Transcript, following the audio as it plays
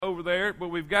over there, but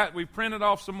we've printed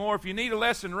off some more. If you need a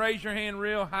lesson, raise your hand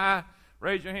real high.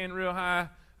 Raise your hand real high.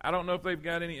 I don't know if they've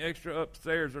got any extra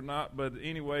upstairs or not, but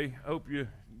anyway, hope you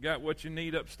got what you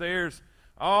need upstairs.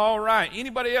 All right.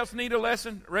 Anybody else need a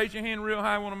lesson? Raise your hand real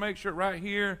high. I want to make sure right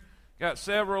here. Got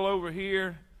several over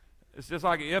here. It's just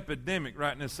like an epidemic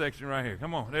right in this section right here.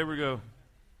 Come on. There we go.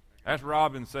 That's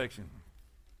Robin's section.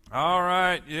 All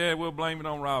right. Yeah, we'll blame it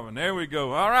on Robin. There we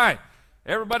go. All right.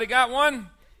 Everybody got one?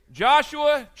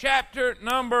 Joshua chapter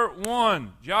number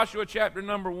 1. Joshua chapter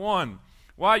number 1.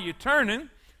 While you're turning,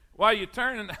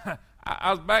 I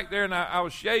was back there and I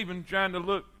was shaving, trying to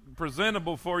look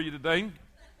presentable for you today.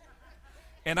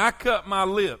 And I cut my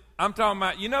lip. I'm talking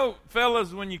about,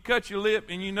 fellas, when you cut your lip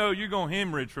and you know you're going to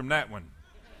hemorrhage from that one.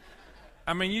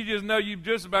 I mean, you just know you've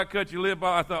just about cut your lip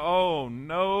off. I thought, oh,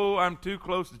 no, I'm too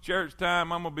close to church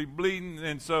time. I'm going to be bleeding.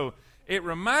 And so it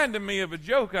reminded me of a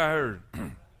joke I heard.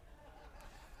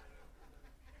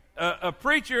 A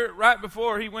preacher, right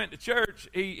before he went to church,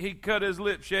 he cut his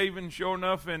lip shaving, sure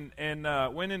enough,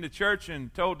 and went into church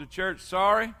and told the church,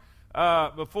 sorry,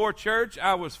 before church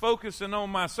I was focusing on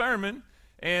my sermon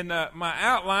and my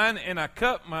outline, and I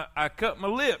cut my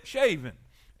lip shaving.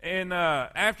 And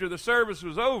after the service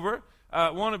was over,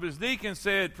 one of his deacons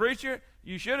said, preacher,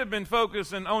 you should have been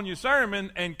focusing on your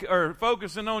sermon or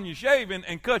focusing on your shaving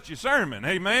and cut your sermon.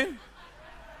 Amen?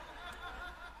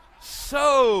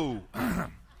 So,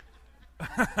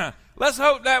 let's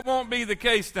hope that won't be the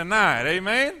case tonight.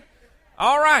 Amen?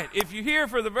 All right. If you're here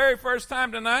for the very first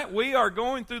time tonight, we are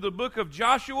going through the book of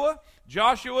Joshua.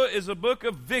 Joshua is a book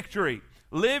of victory.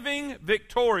 Living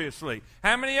victoriously.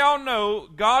 How many of y'all know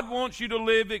God wants you to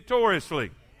live victoriously?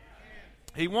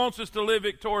 He wants us to live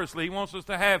victoriously. He wants us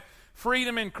to have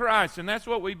freedom in Christ, and that's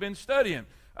what we've been studying.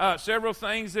 Several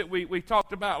things that we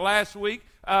talked about last week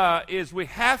is we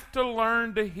have to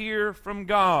learn to hear from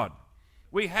God.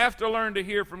 We have to learn to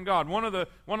hear from God. One of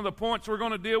the points we're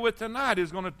going to deal with tonight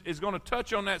is going to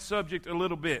touch on that subject a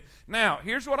little bit. Now,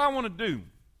 here's what I want to do.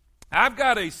 I've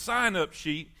got a sign-up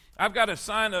sheet. I've got a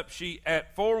sign-up sheet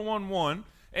at 411,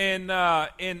 and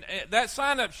that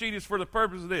sign-up sheet is for the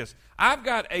purpose of this. I've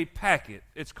got a packet.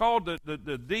 It's called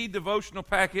the devotional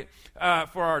packet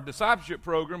for our discipleship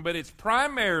program, but it's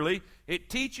primarily, it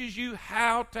teaches you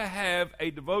how to have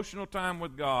a devotional time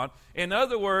with God. In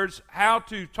other words, how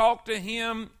to talk to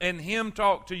Him and Him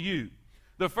talk to you.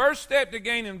 The first step to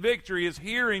gaining victory is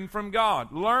hearing from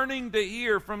God, learning to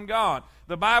hear from God.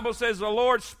 The Bible says the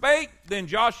Lord spake, then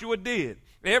Joshua did.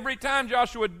 Every time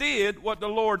Joshua did what the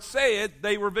Lord said,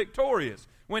 they were victorious.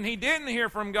 When he didn't hear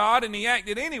from God and he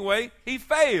acted anyway, he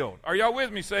failed. Are y'all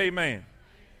with me? Say amen.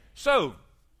 So,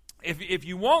 if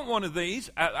you want one of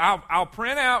these, I'll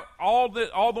print out all the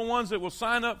ones that will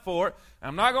sign up for it.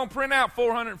 I'm not going to print out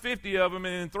 450 of them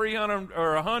and then 300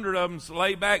 or 100 of them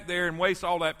lay back there and waste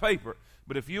all that paper.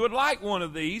 But if you would like one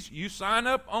of these, you sign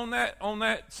up on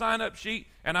that sign-up sheet,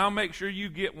 and I'll make sure you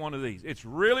get one of these. It's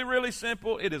really, really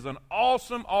simple. It is an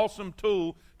awesome, awesome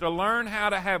tool to learn how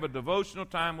to have a devotional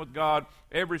time with God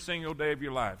every single day of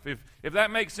your life. If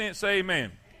that makes sense, say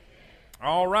amen. Amen.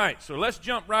 All right, so let's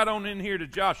jump right on in here to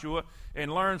Joshua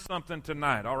and learn something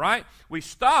tonight, all right? We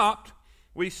stopped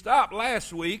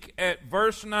last week at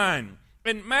verse 9.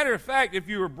 And matter of fact, if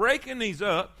you were breaking these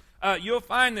up, you'll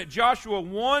find that Joshua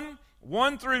 1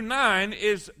 through 9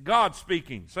 is God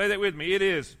speaking. Say that with me. It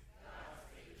is.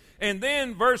 And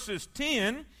then verses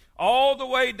 10 all the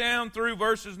way down through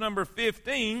verses number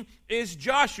 15 is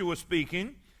Joshua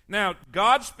speaking. Now,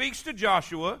 God speaks to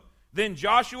Joshua, then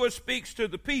Joshua speaks to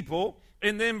the people,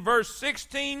 and then verse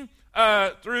 16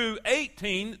 through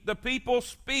 18, the people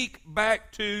speak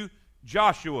back to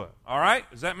Joshua. All right?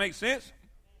 Does that make sense?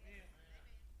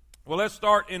 Well, let's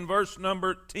start in verse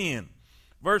number 10.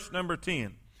 Verse number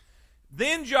 10.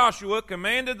 Then Joshua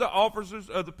commanded the officers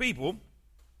of the people,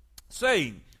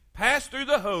 saying, pass through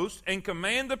the host and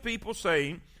command the people,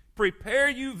 saying, prepare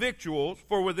you victuals,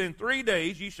 for within 3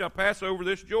 days ye shall pass over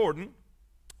this Jordan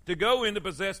to go in to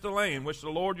possess the land which the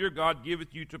Lord your God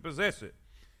giveth you to possess it.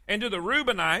 And to the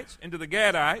Reubenites, and to the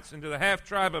Gadites, and to the half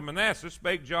tribe of Manasseh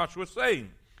spake Joshua,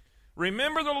 saying,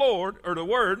 remember the Lord, or the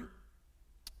word,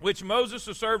 which Moses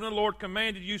the servant of the Lord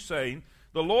commanded you, saying,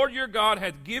 the Lord your God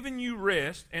hath given you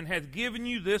rest, and hath given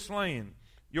you this land.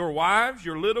 Your wives,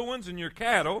 your little ones, and your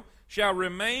cattle shall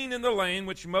remain in the land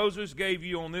which Moses gave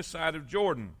you on this side of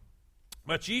Jordan.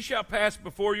 But ye shall pass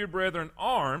before your brethren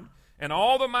armed, and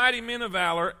all the mighty men of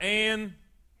valor, and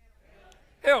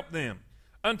help them,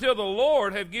 until the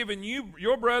Lord have given you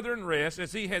your brethren rest,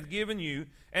 as he hath given you,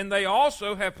 and they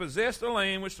also have possessed the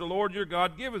land which the Lord your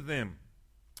God giveth them.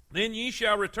 Then ye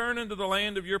shall return unto the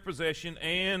land of your possession,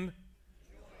 and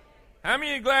How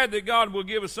many are glad that God will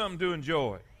give us something to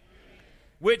enjoy?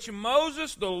 Which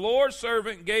Moses, the Lord's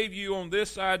servant, gave you on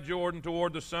this side Jordan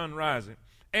toward the sun rising.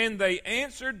 And they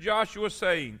answered Joshua,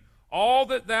 saying, All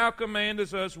that thou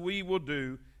commandest us we will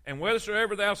do, and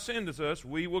whithersoever thou sendest us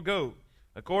we will go.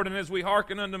 According as we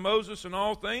hearken unto Moses in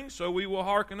all things, so we will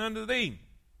hearken unto thee.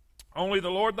 Only the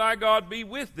Lord thy God be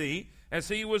with thee, as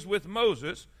he was with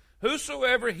Moses.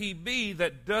 Whosoever he be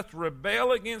that doth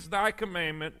rebel against thy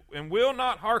commandment, and will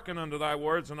not hearken unto thy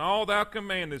words, and all thou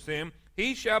commandest him,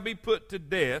 he shall be put to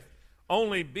death.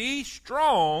 Only be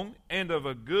strong and of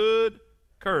a good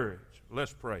courage.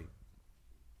 Let's pray.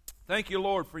 Thank you,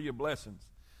 Lord, for your blessings.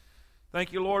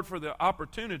 Thank you, Lord, for the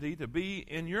opportunity to be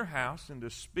in your house and to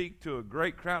speak to a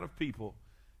great crowd of people.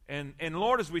 And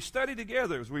Lord, as we study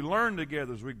together, as we learn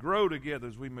together, as we grow together,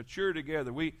 as we mature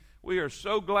together, we are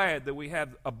so glad that we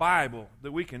have a Bible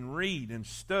that we can read and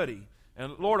study.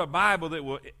 And Lord, a Bible that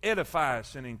will edify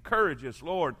us and encourage us,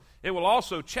 Lord. It will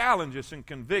also challenge us and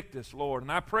convict us, Lord.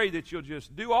 And I pray that you'll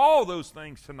just do all those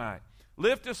things tonight.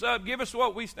 Lift us up. Give us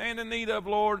what we stand in need of,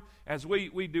 Lord, as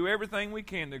we do everything we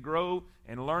can to grow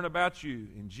and learn about you.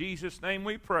 In Jesus' name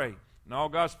we pray. And all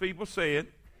God's people say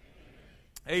it.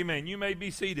 Amen. You may be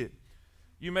seated.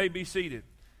 You may be seated.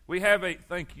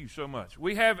 Thank you so much.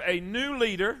 We have a new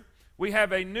leader. We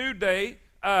have a new day.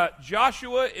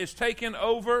 Joshua has taken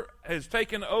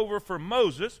over for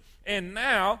Moses, and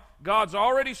now God's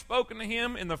already spoken to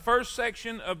him in the first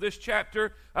section of this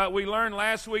chapter. We learned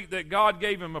last week that God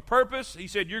gave him a purpose. He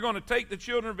said, you're going to take the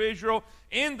children of Israel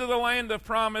into the land of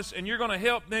promise, and you're going to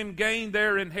help them gain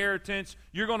their inheritance.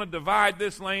 You're going to divide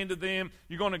this land to them.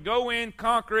 You're going to go in,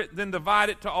 conquer it, then divide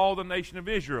it to all the nation of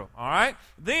Israel. All right?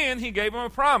 Then he gave them a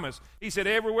promise. He said,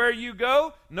 everywhere you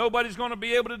go, nobody's going to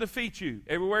be able to defeat you.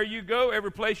 Everywhere you go,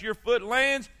 every place your foot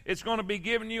lands, it's going to be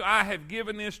given you. I have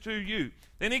given this to you.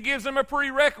 Then he gives them a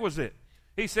prerequisite.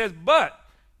 He says, but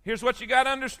here's what you got to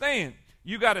understand.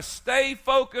 You got to stay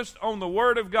focused on the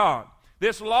Word of God.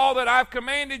 This law that I've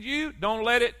commanded you, don't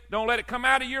let it come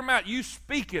out of your mouth. You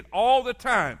speak it all the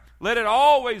time. Let it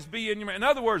always be in your mouth. In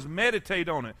other words, meditate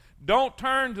on it. Don't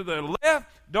turn to the left.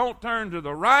 Don't turn to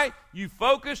the right. You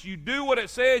focus. You do what it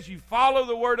says. You follow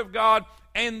the Word of God.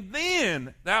 And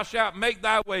then thou shalt make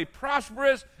thy way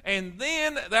prosperous. And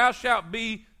then thou shalt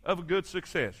be of good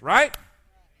success. Right?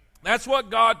 That's what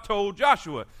God told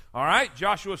Joshua. All right,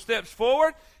 Joshua steps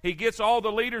forward. He gets all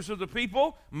the leaders of the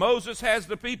people. Moses has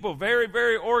the people very,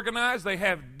 very organized. They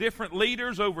have different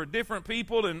leaders over different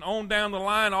people and on down the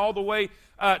line all the way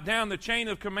down the chain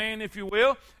of command, if you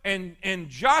will. And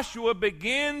Joshua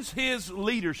begins his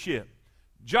leadership.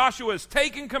 Joshua is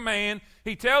taking command.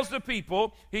 He tells the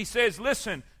people, he says,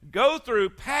 listen,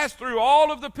 pass through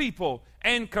all of the people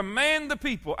and command the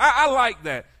people. I like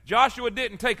that. Joshua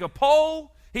didn't take a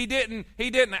poll. He didn't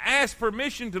ask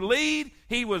permission to lead.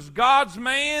 He was God's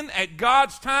man at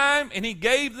God's time, and he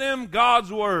gave them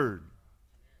God's word.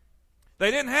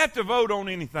 They didn't have to vote on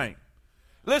anything.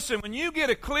 Listen, when you get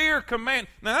a clear command,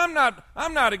 now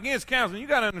I'm not against counseling. You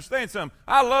got to understand something.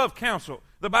 I love counsel.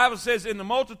 The Bible says in the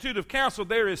multitude of counsel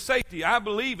there is safety. I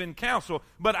believe in counsel,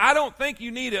 but I don't think you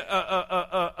need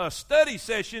a study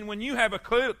session when you have a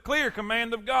clear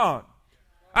command of God.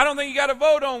 I don't think you got to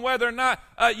vote on whether or not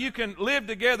you can live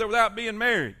together without being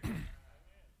married.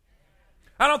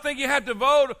 I don't think you have to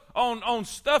vote on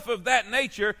stuff of that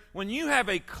nature. When you have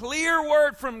a clear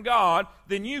word from God,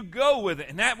 then you go with it.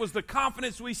 And that was the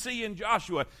confidence we see in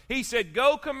Joshua. He said,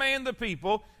 go command the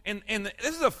people. And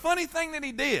this is a funny thing that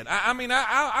he did.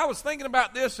 I was thinking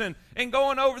about this and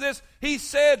going over this. He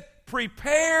said,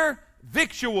 prepare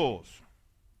victuals.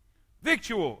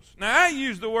 Victuals. Now, I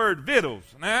use the word victuals.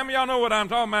 Now, how many of y'all know what I'm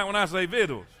talking about when I say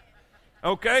victuals?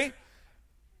 Okay?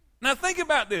 Now, think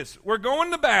about this. We're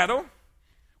going to battle.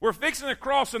 We're fixing to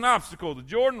cross an obstacle, the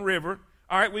Jordan River.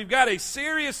 All right, we've got a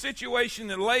serious situation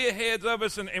that lay ahead of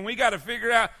us, and we got to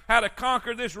figure out how to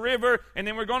conquer this river, and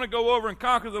then we're going to go over and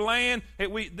conquer the land.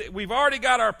 We've already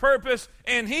got our purpose,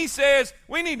 and he says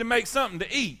we need to make something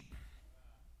to eat.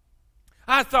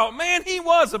 I thought, man, he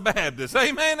was a Baptist.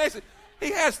 Amen? They said,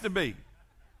 he has to be.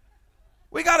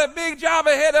 We got a big job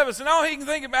ahead of us, and all he can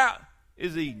think about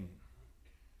is eating.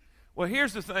 Well,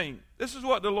 here's the thing. This is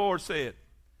what the Lord said.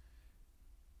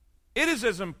 It is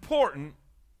as important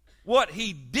what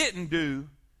he didn't do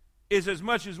is as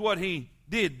much as what he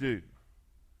did do.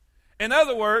 In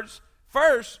other words,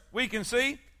 first, we can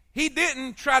see he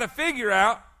didn't try to figure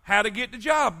out how to get the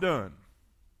job done.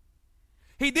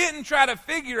 He didn't try to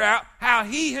figure out how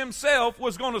he himself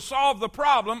was going to solve the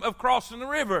problem of crossing the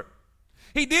river.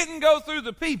 He didn't go through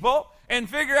the people and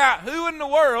figure out who in the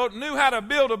world knew how to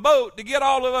build a boat to get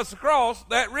all of us across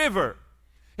that river.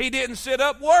 He didn't sit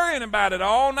up worrying about it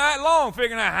all night long,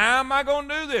 figuring out how am I going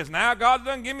to do this. Now God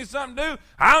doesn't give me something to do.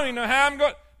 I don't even know how I'm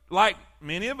going. Like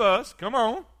many of us, come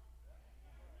on.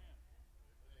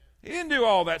 He didn't do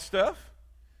all that stuff.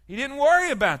 He didn't worry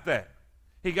about that.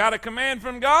 He got a command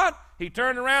from God. He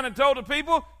turned around and told the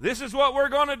people, this is what we're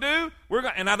going to do.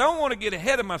 And I don't want to get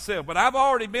ahead of myself, but I've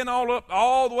already been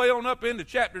all the way on up into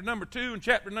chapter number 2 and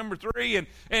chapter number 3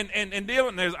 and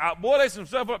dealing. There's some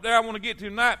stuff up there I want to get to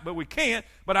tonight, but we can't.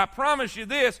 But I promise you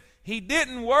this, he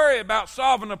didn't worry about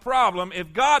solving a problem.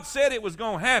 If God said it was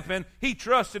going to happen, he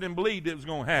trusted and believed it was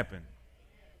going to happen.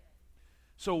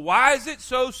 So why is it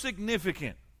so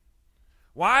significant?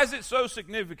 Why is it so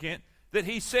significant that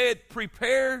he said,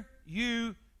 prepare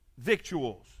you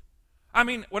victuals? I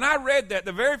mean, when I read that,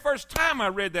 the very first time I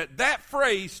read that, that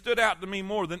phrase stood out to me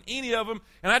more than any of them,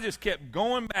 and I just kept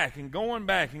going back and going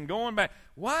back and going back.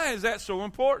 Why is that so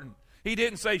important? He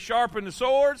didn't say sharpen the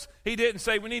swords. He didn't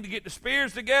say we need to get the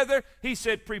spears together. He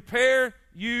said prepare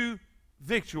you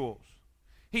victuals.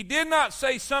 He did not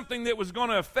say something that was going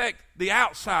to affect the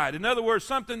outside. In other words,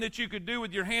 something that you could do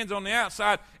with your hands on the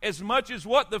outside as much as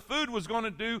what the food was going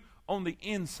to do on the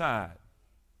inside.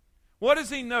 What does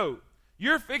he know?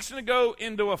 You're fixing to go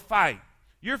into a fight.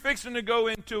 You're fixing to go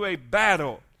into a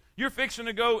battle. You're fixing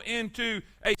to go into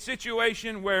a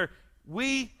situation where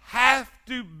we have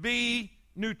to be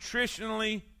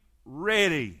nutritionally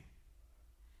ready.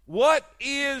 What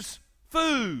is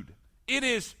food? It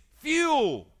is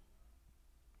fuel.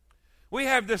 We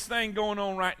have this thing going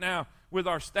on right now with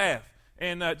our staff,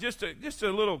 and just a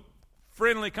little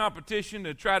friendly competition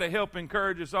to try to help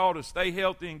encourage us all to stay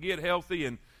healthy and get healthy,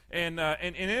 and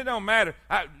it don't matter.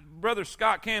 Brother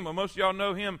Scott Campbell, most of y'all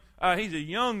know him. He's a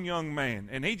young man,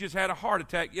 and he just had a heart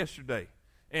attack yesterday.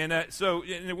 And so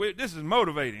this is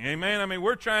motivating, amen? I mean,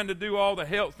 we're trying to do all the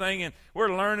health thing, and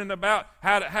we're learning about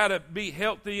how to be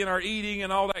healthy in our eating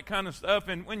and all that kind of stuff.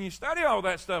 And when you study all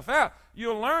that stuff out,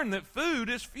 you'll learn that food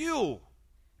is fuel.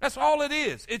 That's all it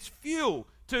is. It's fuel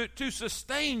to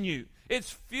sustain you.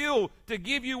 It's fuel to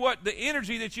give you the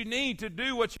energy that you need to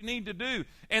do what you need to do.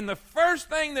 And the first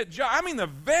thing the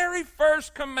very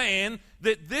first command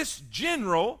that this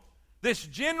general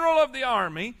of the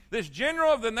army, this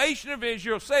general of the nation of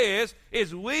Israel says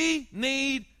is we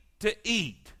need to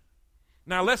eat.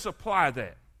 Now let's apply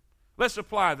that.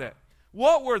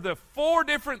 What were the 4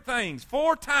 different things?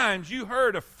 4 times you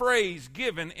heard a phrase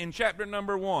given in chapter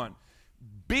number 1.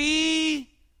 Be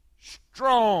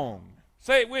strong.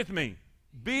 Say it with me.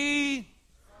 Be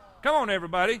strong. Come on,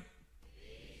 everybody.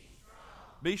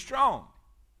 Be strong.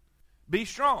 Be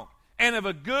strong. And of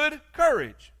a good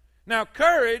courage. Now,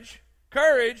 courage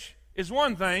is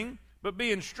one thing, but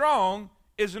being strong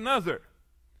is another.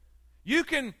 You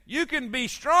can be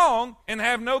strong and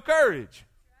have no courage.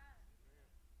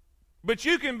 But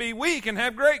you can be weak and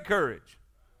have great courage.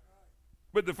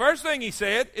 But the first thing he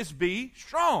said is be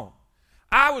strong.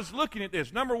 I was looking at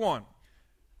this. Number 1,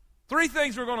 3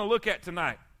 things we're going to look at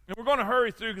tonight. And we're going to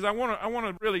hurry through because I want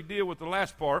to really deal with the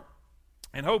last part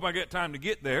and hope I get time to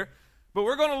get there. But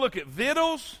we're going to look at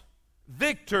victuals,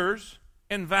 victors,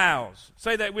 and vows.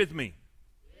 Say that with me.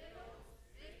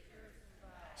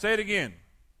 Say it again.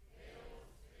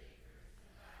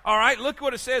 All right, look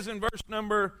what it says in verse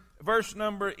number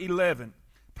 11.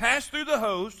 Pass through the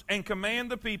host and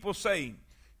command the people, saying,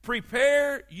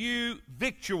 prepare you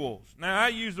victuals. Now, I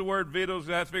use the word victuals.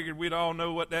 I figured we'd all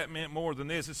know what that meant more than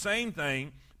this. The same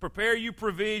thing. Prepare you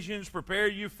provisions, prepare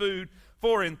you food.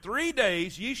 For in 3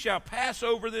 days ye shall pass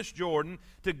over this Jordan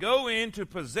to go in to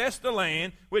possess the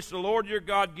land which the Lord your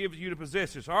God gives you to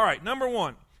possess it. All right, number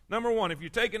one, if you're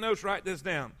taking notes, write this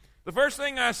down. The first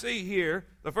thing I see here,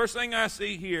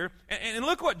 and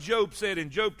look what Job said in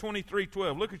Job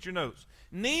 23:12. Look at your notes.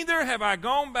 Neither have I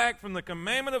gone back from the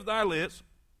commandment of thy lips.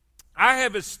 I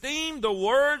have esteemed the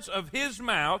words of his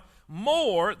mouth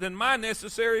more than my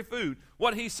necessary food.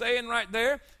 What he's saying right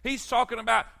there, he's talking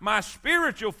about my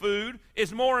spiritual food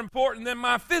is more important than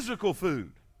my physical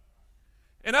food.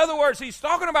 In other words, he's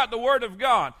talking about the Word of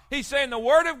God. He's saying the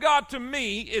Word of God to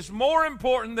me is more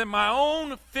important than my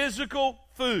own physical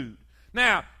food.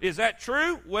 Now, is that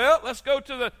true? Well, let's go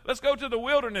to the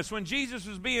wilderness when Jesus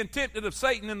was being tempted of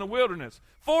Satan in the wilderness.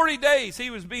 40 days he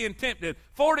was being tempted.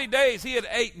 40 days he had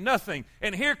ate nothing.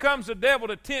 And here comes the devil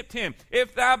to tempt him.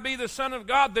 If thou be the Son of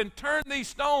God, then turn these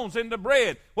stones into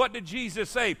bread. What did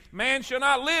Jesus say? Man shall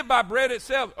not live by bread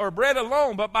itself, or bread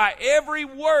alone, but by every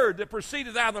word that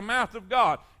proceedeth out of the mouth of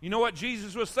God. You know what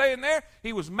Jesus was saying there?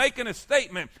 He was making a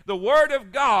statement. The Word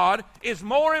of God is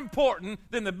more important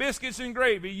than the biscuits and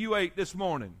gravy you ate this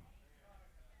morning.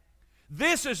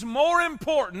 This is more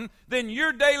important than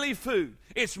your daily food.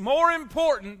 It's more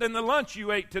important than the lunch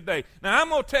you ate today. Now, I'm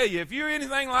going to tell you, if you're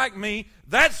anything like me,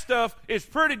 that stuff is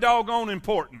pretty doggone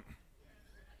important.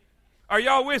 Are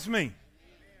y'all with me?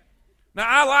 Now,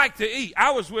 I like to eat.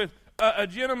 I was with a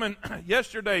gentleman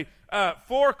yesterday,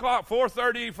 4 o'clock,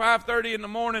 4:30, 5:30 in the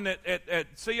morning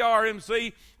at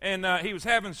CRMC, and he was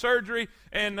having surgery,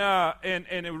 and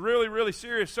it was really, really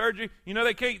serious surgery. You know,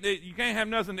 you can't have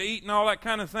nothing to eat and all that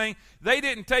kind of thing. They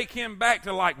didn't take him back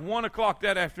till like 1 o'clock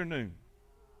that afternoon.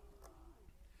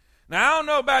 Now, I don't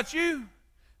know about you,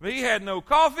 but he had no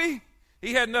coffee.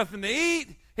 He had nothing to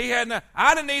eat. I'd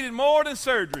have needed more than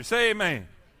surgery. Say amen.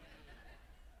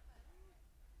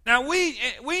 Now,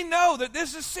 we know that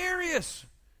this is serious.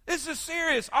 This is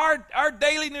serious. Our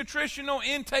daily nutritional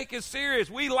intake is serious.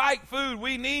 We like food.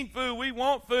 We need food. We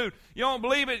want food. You don't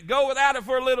believe it? Go without it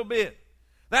for a little bit.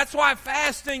 That's why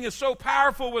fasting is so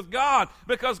powerful with God,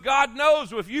 because God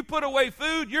knows if you put away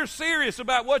food, you're serious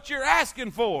about what you're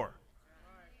asking for.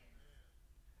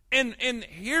 And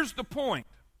here's the point.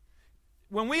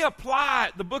 When we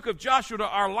apply the book of Joshua to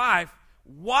our life,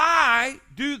 why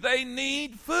do they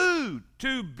need food?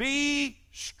 To be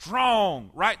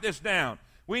strong. Write this down.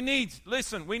 We need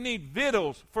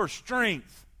victuals for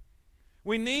strength.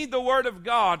 We need the Word of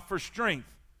God for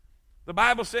strength. The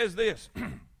Bible says this.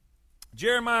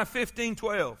 Jeremiah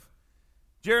 15:12.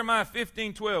 Jeremiah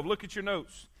 15:12. Look at your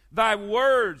notes. Thy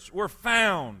words were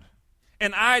found,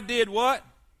 and I did what?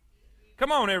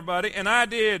 Come on, everybody. And I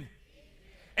did.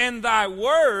 And thy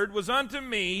word was unto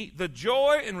me the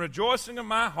joy and rejoicing of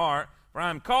my heart, for I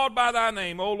am called by thy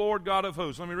name, O Lord God of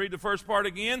hosts. Let me read the first part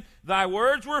again. Thy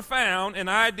words were found, and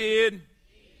I did.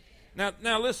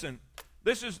 Now listen.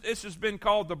 This has been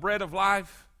called the bread of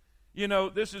life. You know,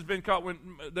 this has been called,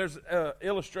 when there's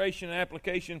illustration and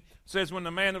application, says when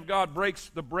the man of God breaks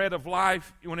the bread of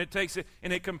life, when it takes it,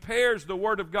 and it compares the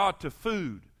word of God to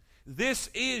food. This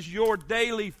is your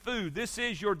daily food. This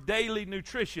is your daily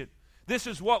nutrition. This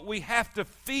is what we have to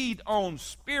feed on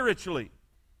spiritually.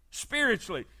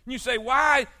 Spiritually. And you say,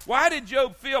 why did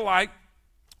Job feel like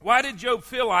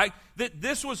that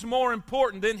this was more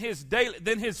important than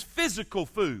his physical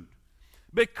food?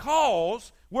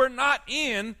 Because we're not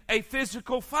in a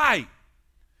physical fight.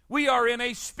 We are in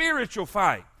a spiritual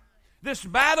fight. This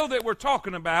battle that we're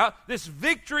talking about, this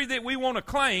victory that we want to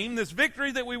claim, this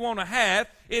victory that we want to have,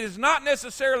 it is not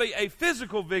necessarily a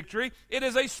physical victory, it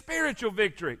is a spiritual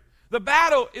victory. The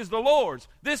battle is the Lord's.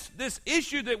 This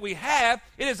issue that we have,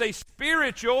 it is a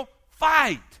spiritual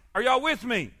fight. Are y'all with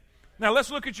me? Now let's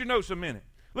look at your notes a minute.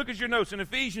 Look at your notes in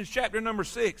Ephesians chapter number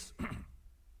 6.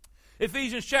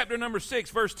 Ephesians chapter number 6,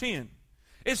 verse 10.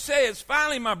 It says,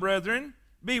 finally, my brethren,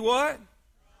 be what?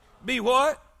 Be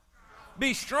what?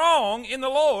 Be strong in the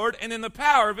Lord and in the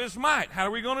power of his might. How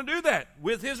are we going to do that?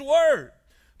 With his word.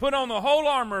 Put on the whole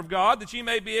armor of God, that ye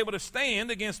may be able to stand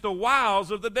against the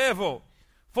wiles of the devil.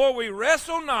 For we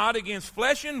wrestle not against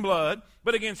flesh and blood,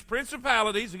 but against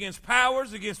principalities, against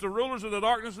powers, against the rulers of the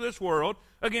darkness of this world,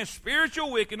 against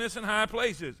spiritual wickedness in high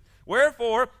places.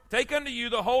 Wherefore, take unto you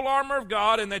the whole armor of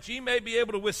God, and that ye may be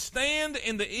able to withstand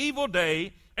in the evil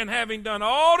day, and having done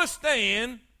all to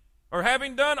stand, or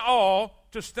having done all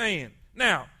to stand.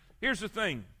 Now, here's the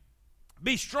thing.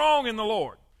 Be strong in the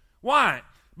Lord. Why?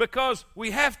 Because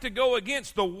we have to go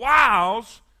against the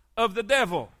wiles of the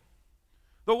devil.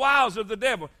 The wiles of the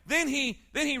devil. Then he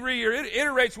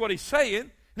reiterates what he's saying,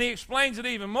 and he explains it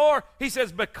even more. He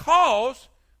says, because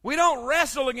we don't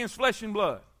wrestle against flesh and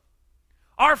blood.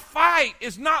 Our fight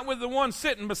is not with the one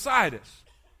sitting beside us.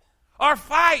 Our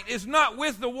fight is not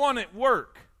with the one at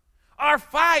work. Our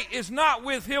fight is not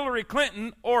with Hillary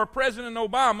Clinton or President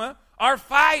Obama. Our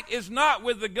fight is not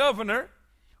with the governor.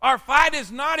 Our fight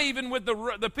is not even with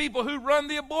the people who run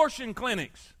the abortion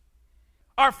clinics.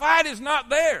 Our fight is not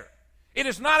there. It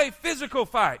is not a physical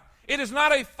fight. It is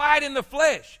not a fight in the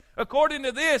flesh. According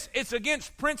to this, it's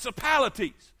against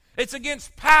principalities. It's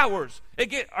against powers.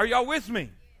 Are y'all with me?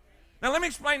 Now let me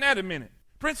explain that a minute.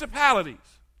 Principalities.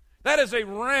 That is a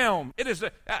realm. It is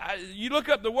you look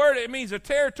up the word, it means a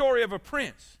territory of a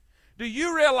prince. Do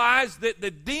you realize that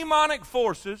the demonic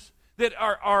forces that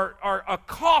are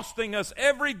accosting us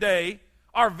every day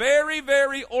are very,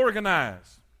 very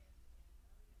organized?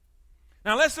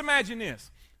 Now let's imagine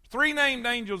this. 3 named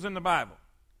angels in the Bible.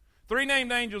 3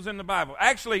 named angels in the Bible.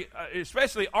 Actually,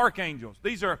 especially archangels.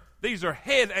 These are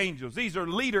head angels. These are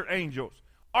leader angels.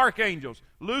 Archangels.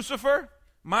 Lucifer,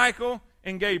 Michael,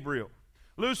 and Gabriel.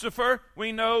 Lucifer,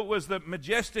 we know, was the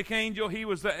majestic angel. He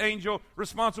was the angel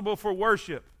responsible for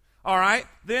worship. All right?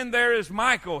 Then there is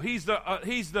Michael. He's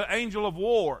the angel of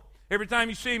war. Every time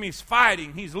you see him, he's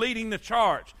fighting. He's leading the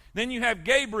charge. Then you have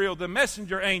Gabriel, the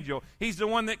messenger angel. He's the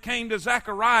one that came to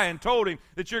Zechariah and told him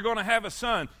that you're going to have a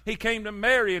son. He came to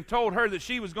Mary and told her that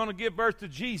she was going to give birth to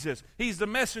Jesus. He's the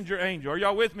messenger angel. Are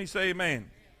y'all with me? Say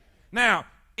amen. Now,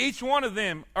 each one of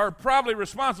them are probably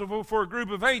responsible for a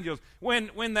group of angels. When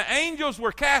the angels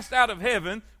were cast out of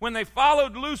heaven, when they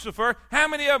followed Lucifer, how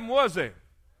many of them was there?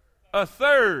 A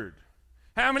third.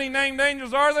 How many named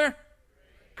angels are there?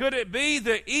 Could it be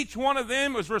that each one of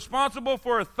them was responsible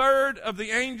for a third of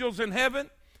the angels in heaven,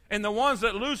 and the ones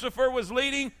that Lucifer was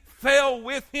leading fell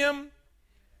with him?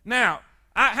 Now,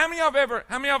 how many of y'all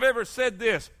have ever said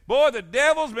this? Boy, the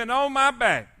devil's been on my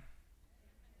back.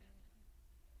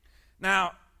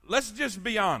 Now, let's just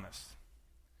be honest.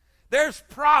 There's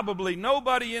probably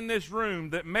nobody in this room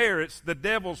that merits the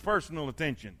devil's personal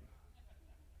attention.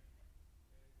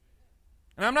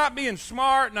 And I'm not being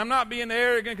smart and I'm not being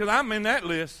arrogant because I'm in that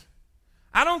list.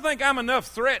 I don't think I'm enough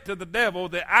threat to the devil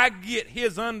that I get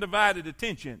his undivided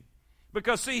attention.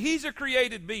 Because, see, he's a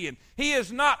created being. He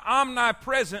is not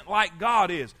omnipresent like God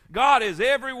is. God is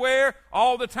everywhere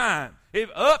all the time. If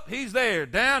up, he's there.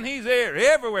 Down, he's there.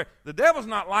 Everywhere. The devil's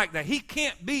not like that. He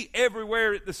can't be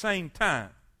everywhere at the same time.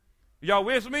 Y'all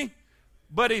with me?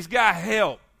 But he's got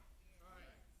help.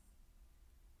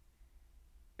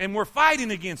 And we're fighting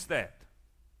against that.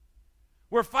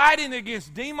 We're fighting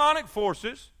against demonic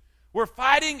forces. We're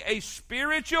fighting a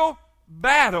spiritual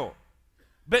battle.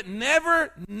 But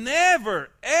never, never,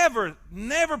 ever,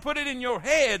 never put it in your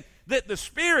head that the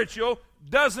spiritual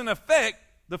doesn't affect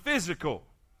the physical.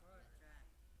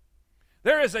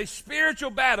 There is a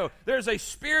spiritual battle. There's a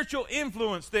spiritual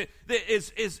influence that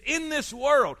is in this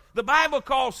world. The Bible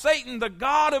calls Satan the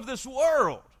god of this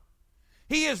world.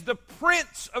 He is the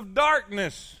prince of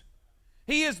darkness.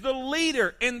 He is the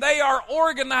leader, and they are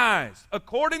organized.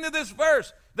 According to this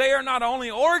verse, they are not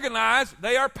only organized,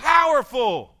 they are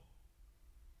powerful.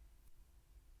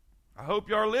 I hope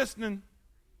you are listening.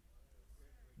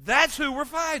 That's who we're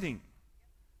fighting,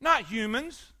 not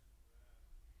humans.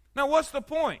 Now, what's the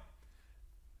point?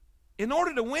 In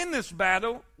order to win this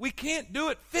battle, we can't do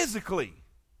it physically.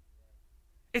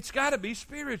 It's got to be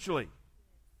spiritually.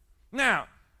 Now,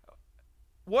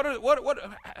 how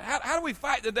do we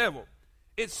fight the devil?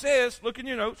 It says, look in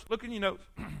your notes. Look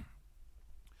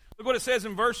what it says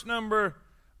in verse number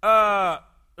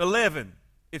 11.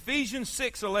 Ephesians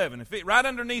 6:11. Right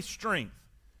underneath strength.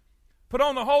 Put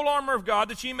on the whole armor of God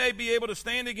that ye may be able to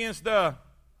stand against the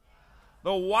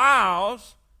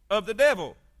wiles of the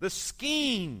devil, the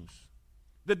schemes,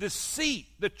 the deceit,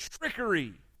 the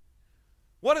trickery.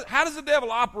 How does the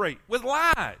devil operate? With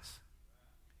lies.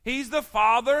 He's the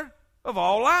father of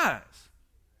all lies.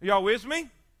 Are y'all with me?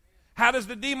 How does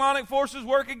the demonic forces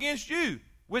work against you?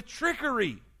 With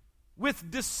trickery,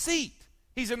 with deceit.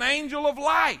 He's an angel of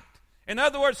light. In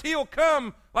other words, he'll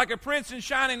come like a prince in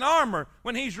shining armor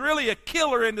when he's really a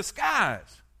killer in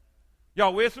disguise.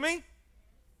 Y'all with me?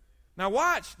 Now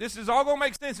watch. This is all going to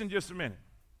make sense in just a minute.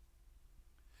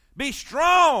 Be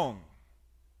strong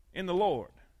in the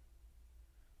Lord.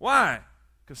 Why?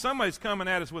 Because somebody's coming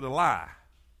at us with a lie.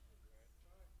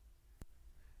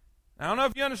 Now, I don't know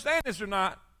if you understand this or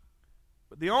not,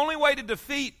 but the only way to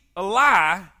defeat a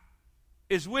lie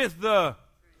is with the...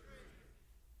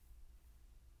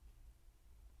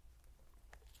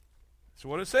 That's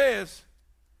what it says.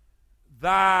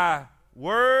 Thy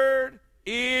word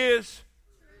is...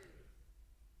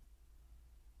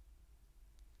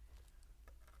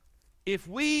 If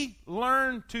we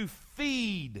learn to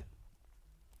feed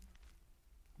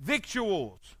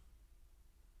victuals,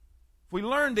 if we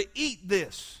learn to eat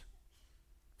this,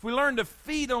 if we learn to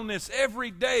feed on this every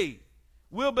day,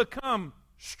 we'll become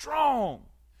strong.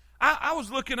 I was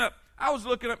looking up,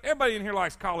 everybody in here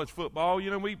likes college football.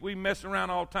 You know, we mess around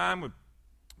all the time with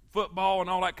football and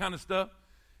all that kind of stuff.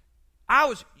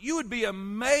 You would be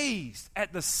amazed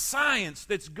at the science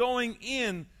that's going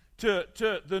into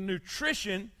the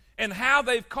nutrition and how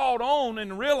they've caught on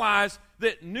and realized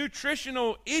that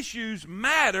nutritional issues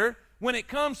matter when it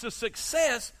comes to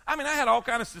success. I mean, I had all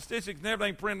kind of statistics and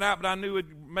everything printed out, but I knew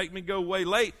it'd make me go way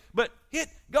late. But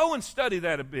go and study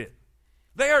that a bit.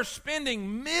 They are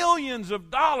spending millions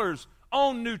of dollars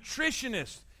on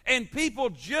nutritionists and people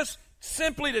just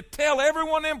simply to tell every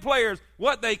one of them players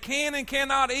what they can and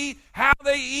cannot eat, how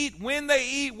they eat, when they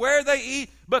eat, where they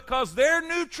eat, because their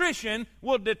nutrition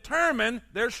will determine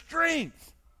their strength.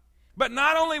 But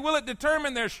not only will it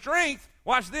determine their strength,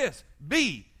 watch this,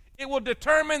 it will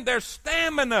determine their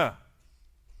stamina.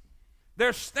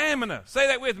 Their stamina. Say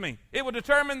that with me. It will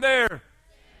determine their stamina.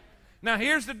 Now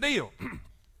here's the deal.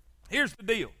 Here's the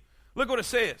deal. Look what it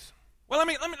says. Well, let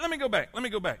me go back.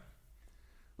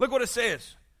 Look what it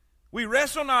says. We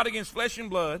wrestle not against flesh and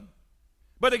blood,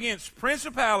 but against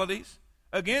principalities,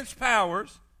 against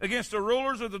powers, against the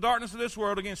rulers of the darkness of this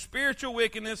world, against spiritual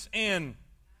wickedness in.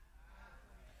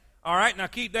 All right, now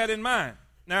keep that in mind.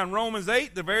 Now in Romans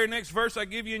 8, the very next verse I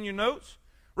give you in your notes,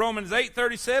 Romans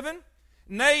 8:37,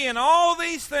 nay, in all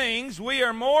these things we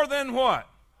are more than what?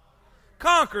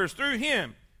 Conquerors through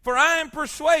him. For I am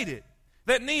persuaded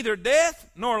that neither death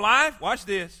nor life, watch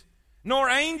this, nor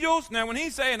angels. Now when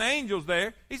he's saying angels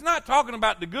there, he's not talking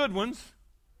about the good ones.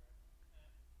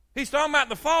 He's talking about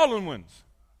the fallen ones.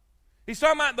 He's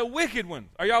talking about the wicked ones.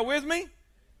 Are y'all with me?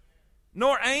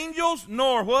 Nor angels,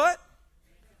 nor what?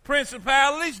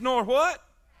 Principalities, nor what?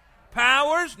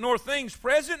 Powers, nor things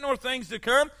present, nor things to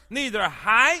come, neither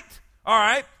height. All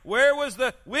right, where was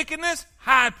the wickedness?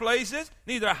 High places.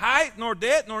 Neither height, nor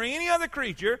depth, nor any other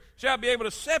creature shall be able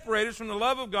to separate us from the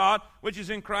love of God, which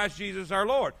is in Christ Jesus our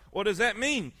Lord. What does that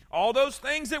mean? All those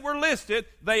things that were listed,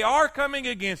 they are coming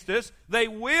against us. They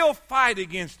will fight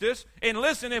against us. And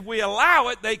listen, if we allow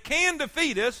it, they can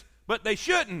defeat us, but they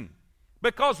shouldn't.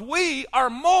 Because we are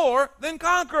more than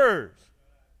conquerors.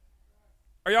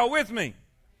 Are y'all with me?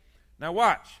 Now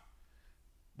watch.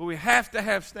 But we have to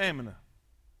have stamina.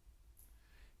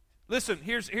 Listen,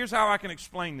 here's how I can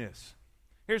explain this.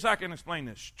 Here's how I can explain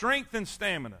this. Strength and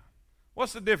stamina.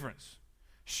 What's the difference?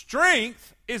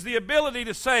 Strength is the ability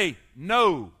to say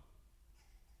no.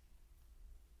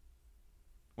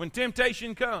 When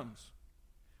temptation comes,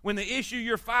 when the issue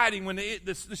you're fighting, when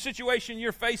the situation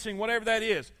you're facing, whatever that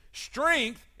is,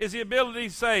 strength is the ability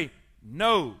to say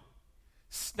no.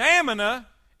 Stamina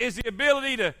is the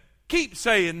ability to keep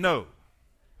saying no.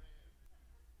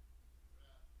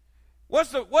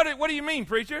 What do you mean,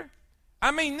 preacher?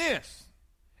 I mean this.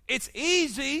 It's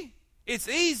easy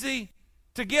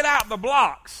to get out the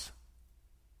blocks.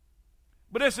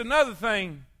 But it's another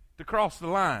thing to cross the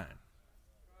line.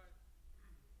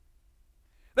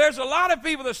 There's a lot of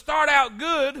people that start out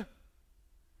good.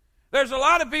 There's a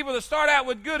lot of people that start out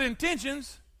with good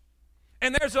intentions.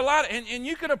 And there's a lot, and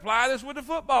you could apply this with the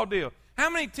football deal. How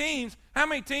many teams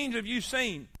have you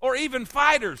seen? Or even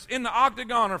fighters in the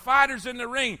octagon or fighters in the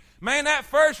ring. Man, that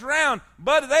first round,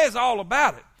 buddy, they was all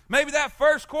about it. Maybe that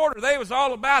first quarter, they was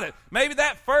all about it. Maybe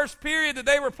that first period that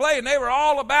they were playing, they were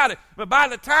all about it. But by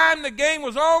the time the game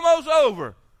was almost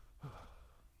over,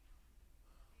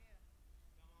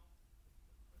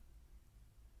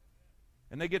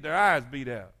 and they get their eyes beat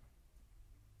out.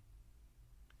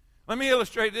 Let me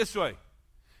illustrate it this way.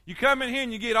 You come in here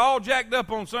and you get all jacked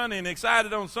up on Sunday and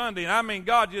excited on Sunday, and I mean,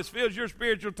 God just fills your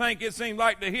spiritual tank, it seems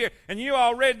like, to here, and you're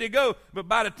all ready to go. But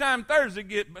by the time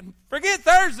Thursday forget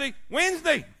Thursday,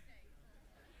 Wednesday.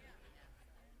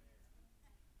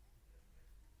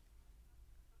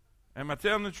 Am I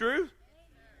telling the truth?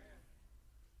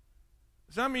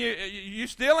 Some of you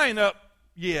still ain't up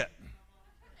yet.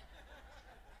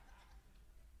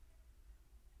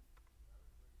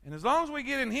 And as long as we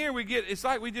get in here, it's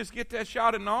like we just get that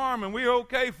shot in the arm and we're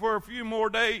okay for a few more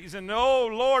days. And oh,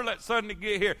 Lord, let Sunday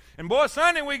get here. And boy,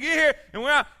 Sunday we get here and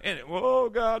we're out. And oh,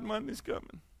 God, Monday's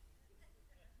coming.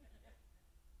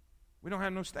 We don't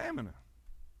have no stamina.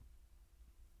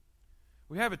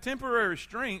 We have a temporary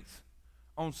strength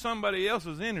on somebody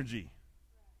else's energy.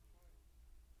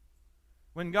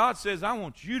 When God says, I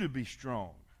want you to be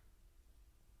strong.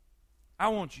 I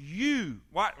want you.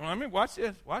 Watch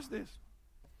this. Watch this.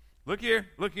 Look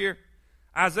here.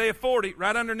 Isaiah 40,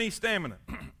 right underneath stamina.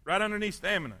 Right underneath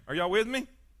stamina. Are y'all with me?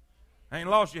 I ain't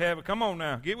lost you, have it. Come on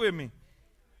now, get with me.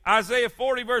 Isaiah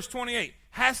 40, verse 28.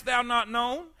 Hast thou not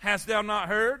known, hast thou not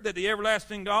heard, that the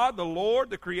everlasting God, the Lord,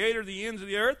 the creator of the ends of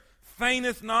the earth,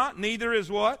 fainteth not, neither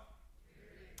is what?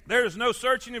 There is no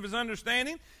searching of his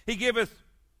understanding. He giveth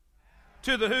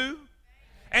to the who?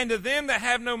 And to them that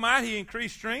have no might he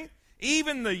increased strength.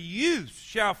 Even the youth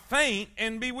shall faint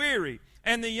and be weary,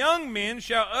 and the young men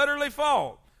shall utterly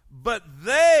fall. But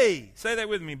they, say that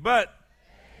with me, but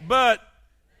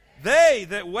they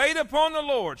that wait upon the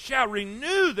Lord shall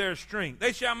renew their strength.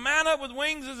 They shall mount up with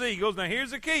wings as eagles. Now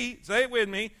here's the key, say it with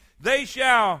me. They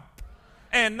shall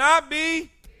and not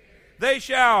be, they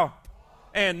shall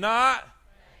and not.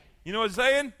 You know what it's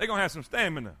saying? They're going to have some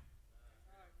stamina.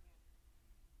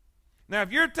 Now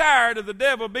if you're tired of the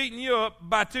devil beating you up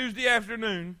by Tuesday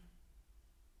afternoon,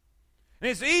 and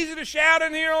it's easy to shout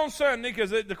in here on Sunday because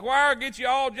the choir gets you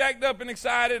all jacked up and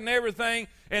excited and everything.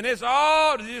 And it's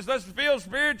all, just let's feel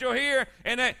spiritual here.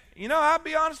 And that, I'll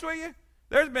be honest with you.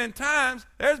 There's been times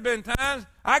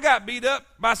I got beat up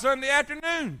by Sunday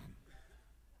afternoon.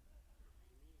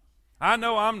 I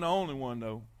know I'm the only one,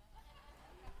 though.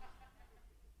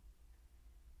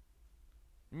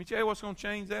 Let me tell you what's going to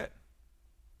change that.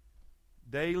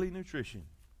 Daily nutrition.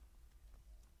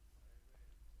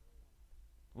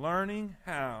 Learning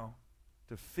how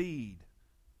to feed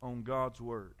on God's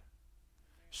Word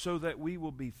so that we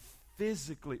will be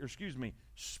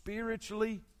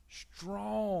spiritually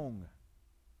strong.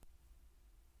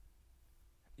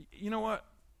 You know what?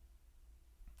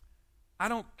 I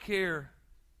don't care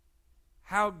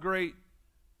how great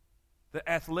the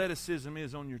athleticism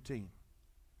is on your team.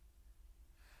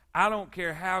 I don't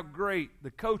care how great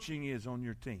the coaching is on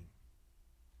your team.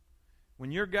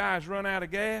 When your guys run out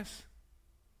of gas,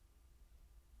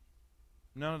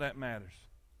 none of that matters.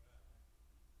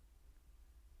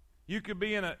 You could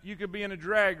be in a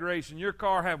drag race and your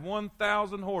car have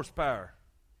 1,000 horsepower.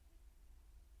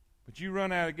 But you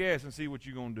run out of gas and see what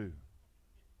you're going to do.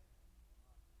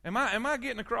 Am I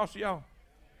getting across to y'all?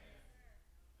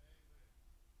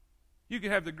 You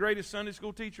could have the greatest Sunday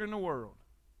school teacher in the world.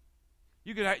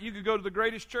 You could go to the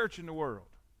greatest church in the world.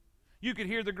 You could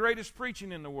hear the greatest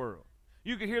preaching in the world.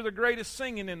 You could hear the greatest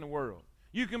singing in the world.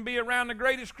 You can be around the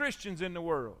greatest Christians in the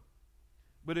world.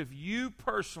 But if you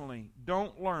personally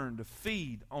don't learn to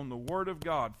feed on the Word of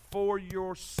God for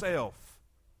yourself,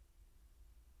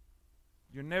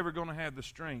 you're never going to have the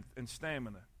strength and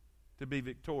stamina to be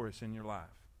victorious in your life.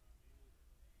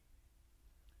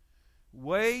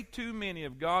 Way too many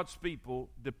of God's people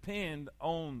depend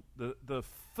on the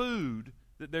food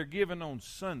that they're given on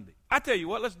Sunday. I tell you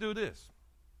what, let's do this.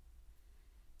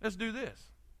 Let's do this.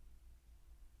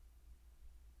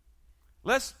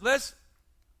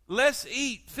 Let's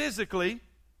eat physically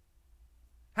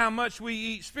how much we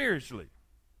eat spiritually.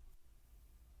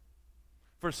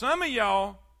 For some of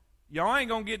y'all ain't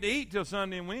going to get to eat till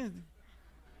Sunday and Wednesday.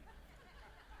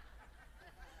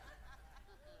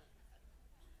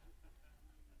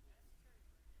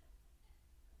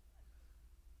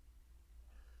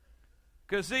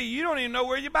 Because, see, you don't even know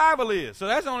where your Bible is. So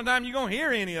that's the only time you're going to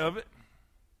hear any of it.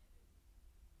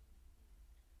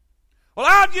 Well,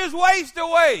 I'll just waste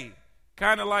away.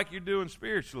 Kind of like you're doing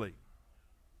spiritually.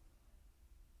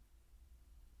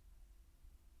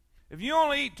 If you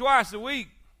only eat twice a week,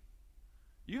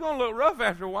 you're going to look rough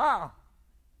after a while.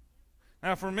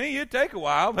 Now, for me, it'd take a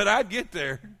while, but I'd get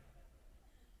there.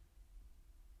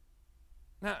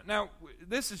 Now,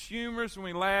 this is humorous and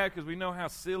we laugh because we know how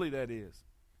silly that is.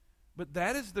 But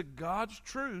that is the God's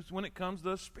truth when it comes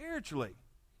to us spiritually.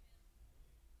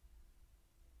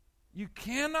 You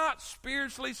cannot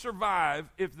spiritually survive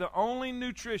if the only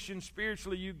nutrition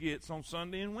spiritually you get is on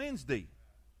Sunday and Wednesday.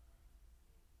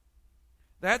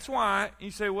 That's why you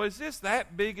say, well, is this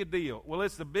that big a deal? Well,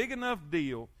 it's a big enough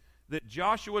deal that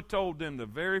Joshua told them the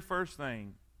very first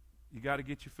thing, you got to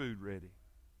get your food ready.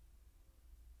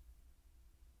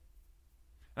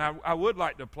 Now, I would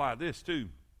like to apply this too.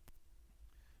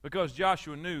 Because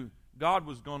Joshua knew God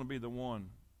was going to be the one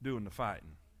doing the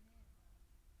fighting.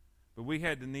 But we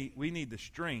need the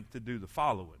strength to do the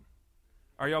following.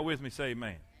 Are y'all with me? Say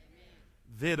amen.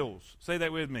 Vittles. Say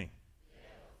that with me.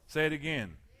 Say it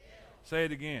again. Say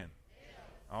it again.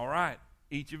 All right.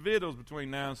 Eat your vittles between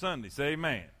now and Sunday. Say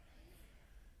amen.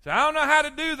 So I don't know how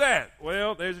to do that.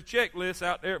 Well, there's a checklist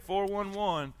out there at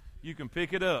 411. You can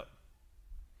pick it up.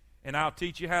 And I'll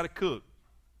teach you how to cook.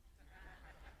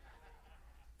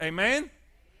 Amen?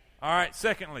 All right,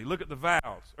 secondly, look at the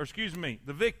vows. The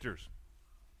victors.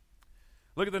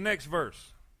 Look at the next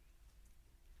verse.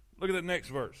 Look at the next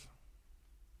verse.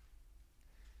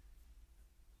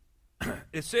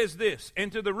 It says this,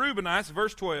 and to the Reubenites,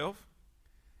 verse 12,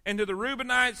 and to the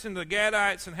Reubenites and the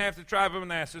Gadites and half the tribe of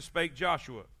Manasseh spake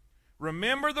Joshua,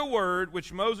 remember the word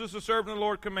which Moses the servant of the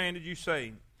Lord commanded you,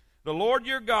 saying, the Lord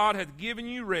your God hath given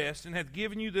you rest and hath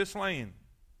given you this land.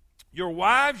 Your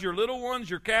wives, your little ones,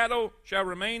 your cattle shall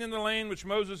remain in the land which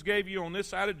Moses gave you on this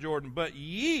side of Jordan. But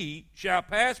ye shall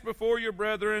pass before your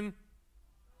brethren,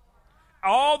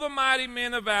 all the mighty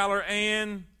men of valor,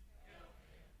 and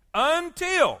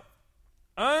until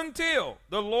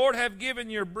the Lord have given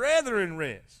your brethren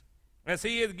rest, as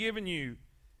he hath given you,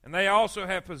 and they also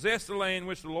have possessed the land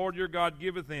which the Lord your God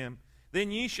giveth them, then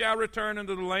ye shall return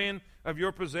unto the land of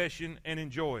your possession and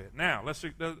enjoy it. Now, let's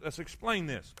explain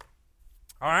this.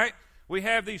 All right, we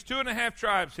have these 2.5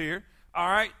 tribes here. All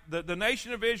right, the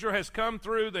nation of Israel has come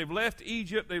through. They've left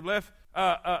Egypt. They've left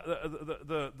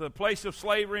the place of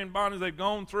slavery and bondage. They've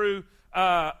gone through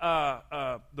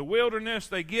the wilderness.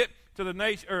 They get to the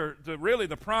nation, or to really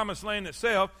the promised land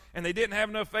itself, and they didn't have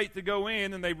enough faith to go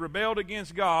in, and they rebelled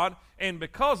against God. And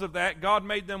because of that, God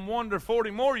made them wander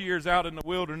 40 more years out in the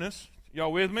wilderness.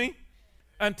 Y'all with me?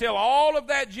 Until all of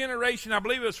that generation, I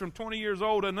believe it was from 20 years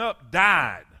old and up,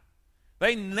 died.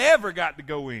 They never got to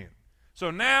go in. So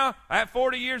now that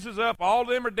 40 years is up. All of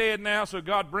them are dead now. So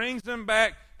God brings them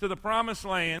back to the promised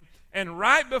land. And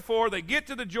right before they get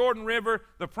to the Jordan River,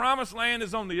 the promised land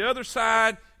is on the other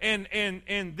side. And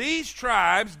these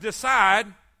tribes decide,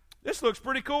 this looks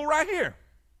pretty cool right here.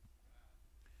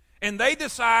 And they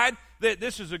decide that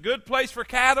this is a good place for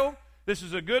cattle. This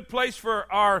is a good place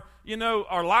for our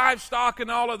livestock and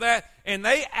all of that. And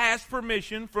they ask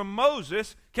permission from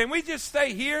Moses. Can we just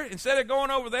stay here instead of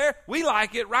going over there? We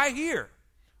like it right here.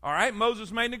 All right,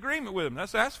 Moses made an agreement with them.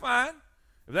 That's fine.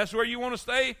 If that's where you want to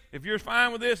stay, if you're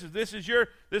fine with this, if this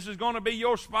is going to be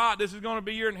your spot, this is going to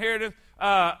be your inheritance.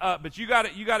 But you got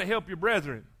to help your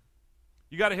brethren.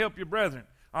 You got to help your brethren.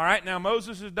 All right, now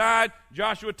Moses has died.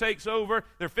 Joshua takes over.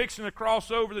 They're fixing to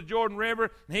cross over the Jordan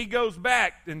River. And he goes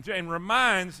back and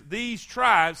reminds these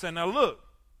tribes, and now look,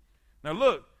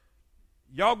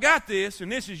 y'all got this, and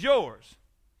this is yours.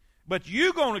 But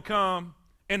you're going to come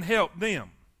and help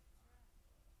them.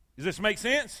 Does this make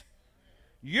sense?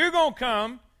 You're going to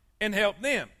come and help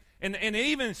them. And it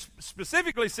even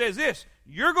specifically says this,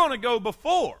 you're going to go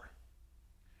before.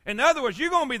 In other words, you're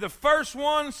going to be the first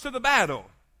ones to the battle.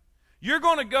 You're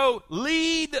going to go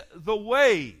lead the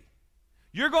way.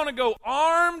 You're going to go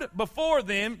armed before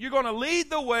them. You're going to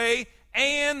lead the way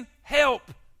and help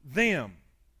them.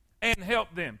 And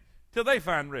help them till they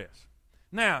find rest.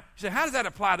 Now, you say, how does that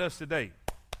apply to us today?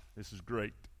 This is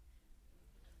great.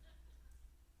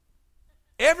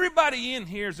 Everybody in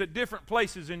here is at different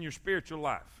places in your spiritual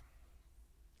life.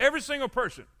 Every single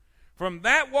person. From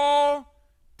that wall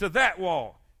to that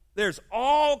wall. There's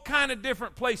all kind of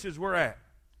different places we're at.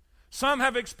 Some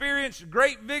have experienced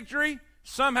great victory.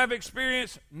 Some have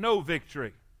experienced no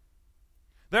victory.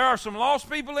 There are some lost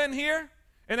people in here,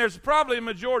 and there's probably a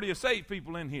majority of saved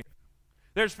people in here.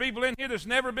 There's people in here that's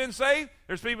never been saved.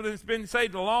 There's people that's been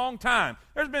saved a long time.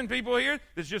 There's been people here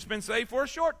that's just been saved for a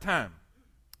short time.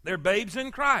 They're babes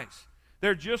in Christ.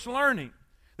 They're just learning.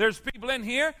 There's people in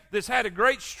here that's had a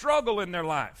great struggle in their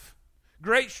life.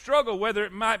 Great struggle, whether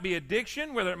it might be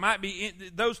addiction, whether it might be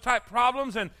those type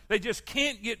problems, and they just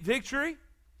can't get victory.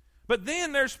 But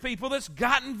then there's people that's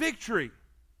gotten victory.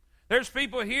 There's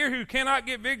people here who cannot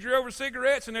get victory over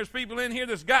cigarettes, and there's people in here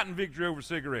that's gotten victory over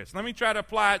cigarettes. Let me try to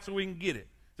apply it so we can get it.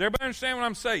 Does everybody understand what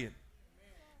I'm saying?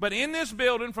 But in this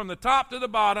building, from the top to the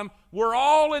bottom, we're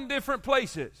all in different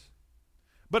places.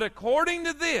 But according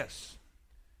to this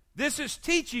is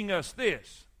teaching us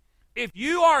this. If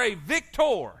you are a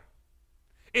victor,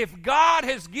 if God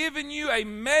has given you a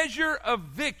measure of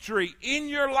victory in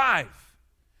your life,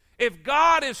 if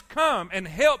God has come and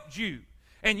helped you,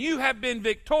 and you have been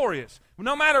victorious,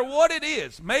 no matter what it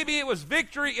is, maybe it was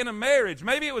victory in a marriage,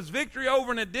 maybe it was victory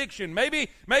over an addiction, maybe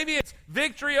it's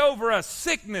victory over a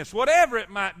sickness, whatever it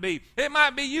might be. It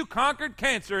might be you conquered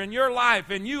cancer in your life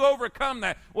and you overcome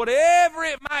that. Whatever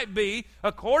it might be,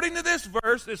 according to this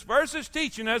verse is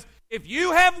teaching us, if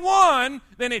you have won,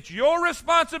 then it's your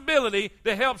responsibility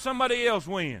to help somebody else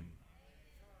win.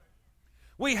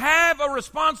 We have a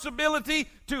responsibility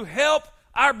to help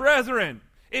our brethren.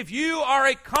 If you are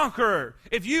a conqueror,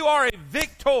 if you are a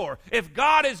victor, if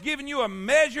God has given you a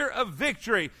measure of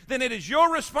victory, then it is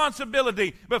your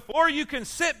responsibility. Before you can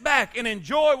sit back and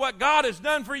enjoy what God has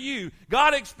done for you,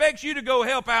 God expects you to go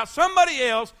help out somebody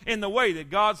else in the way that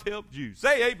God's helped you.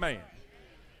 Say amen.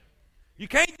 You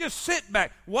can't just sit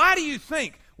back. Why do you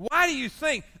think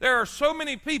there are so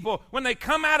many people, when they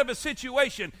come out of a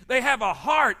situation, they have a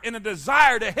heart and a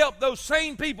desire to help those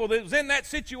same people that was in that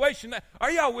situation?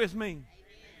 Are y'all with me?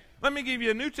 Let me give you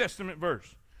a New Testament verse.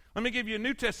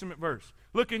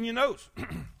 Look in your notes.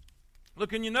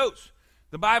 Look in your notes.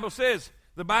 The Bible says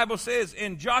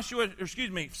in 2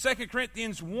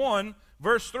 Corinthians 1,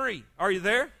 verse 3. Are you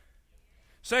there?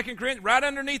 2 Corinthians, right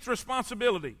underneath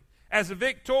responsibility. As a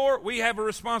victor, we have a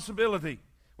responsibility.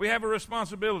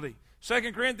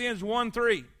 2 Corinthians 1,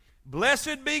 3.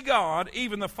 Blessed be God,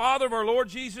 even the Father of our Lord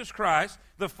Jesus Christ,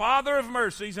 the Father of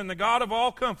mercies and the God of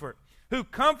all comfort, who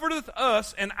comforteth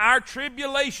us in our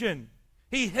tribulation.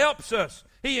 He helps us.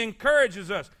 He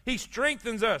encourages us. He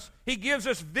strengthens us. He gives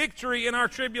us victory in our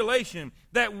tribulation,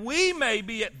 that we may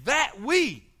be at that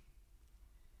we.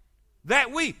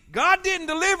 God didn't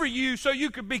deliver you so you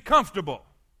could be comfortable.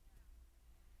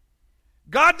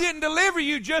 God didn't deliver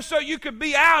you just so you could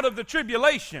be out of the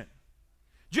tribulation.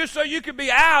 Just so you could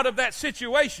be out of that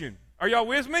situation. Are y'all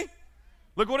with me?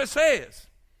 Look what it says.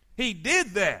 He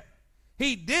did that.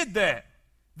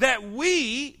 That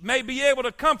we may be able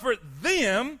to comfort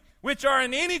them which are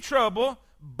in any trouble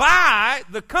by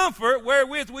the comfort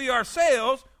wherewith we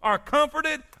ourselves are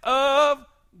comforted of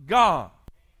God.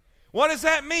 What does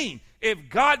that mean? If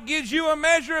God gives you a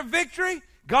measure of victory,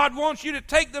 God wants you to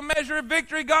take the measure of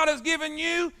victory God has given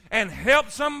you and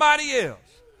help somebody else.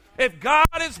 If God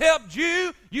has helped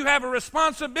you, you have a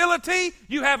responsibility,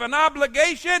 you have an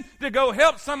obligation to go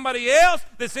help somebody else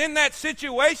that's in that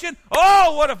situation.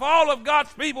 Oh, what if all of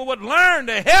God's people would learn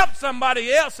to help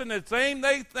somebody else in the same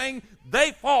thing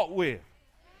they fought with?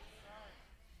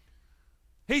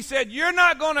 He said, you're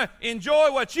not going to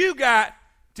enjoy what you got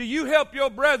till you help your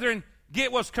brethren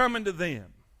get what's coming to them.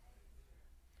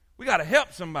 We got to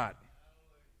help somebody.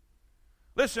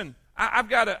 Listen, I've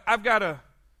got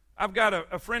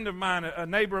a friend of mine, a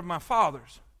neighbor of my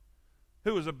father's,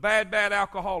 who was a bad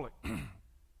alcoholic.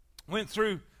 Went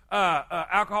through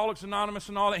Alcoholics Anonymous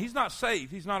and all that. He's not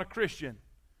saved. He's not a Christian.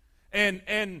 And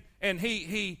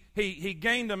he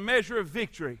gained a measure of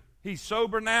victory. He's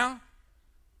sober now.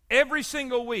 Every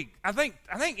single week, I think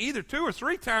either 2 or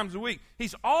 3 times a week,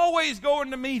 he's always going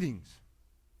to meetings.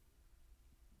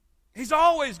 He's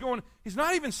always going. He's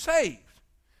not even saved.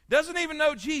 Doesn't even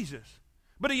know Jesus.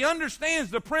 But he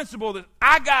understands the principle that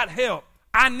I got help.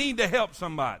 I need to help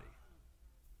somebody.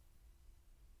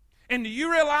 And do you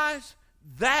realize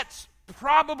that's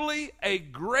probably a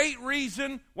great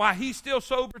reason why he's still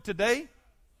sober today?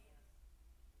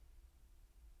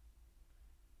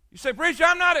 You say, preacher,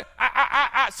 I'm not.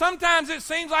 Sometimes it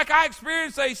seems like I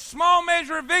experience a small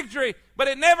measure of victory, but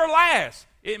it never lasts.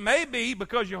 It may be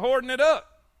because you're hoarding it up.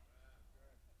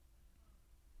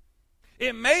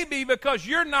 It may be because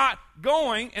you're not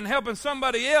going and helping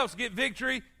somebody else get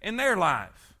victory in their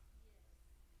life.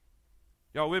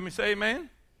 Y'all with me? Say amen.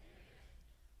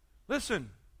 Listen,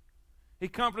 he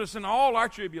comforts us in all our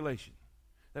tribulation,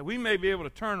 that we may be able to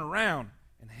turn around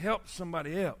and help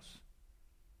somebody else.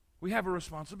 We have a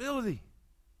responsibility.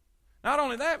 Not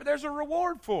only that, but there's a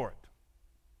reward for it.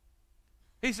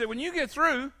 He said, when you get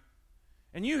through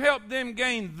and you help them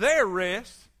gain their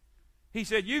rest, he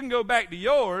said, you can go back to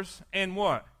yours and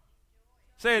what?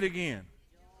 Say it again.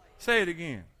 Say it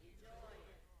again.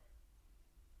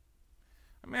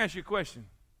 Let me ask you a question.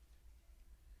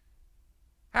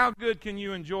 How good can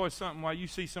you enjoy something while you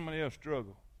see somebody else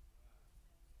struggle?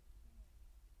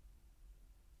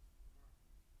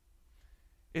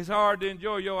 It's hard to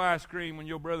enjoy your ice cream when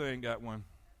your brother ain't got one.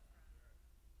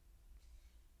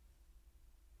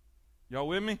 Y'all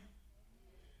with me?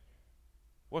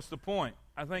 What's the point?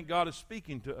 I think God is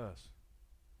speaking to us.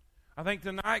 I think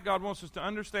tonight God wants us to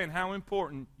understand how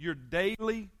important your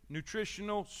daily,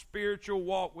 nutritional, spiritual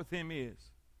walk with Him is.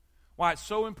 Why it's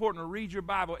so important to read your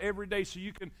Bible every day so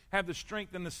you can have the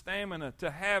strength and the stamina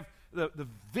to have the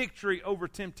victory over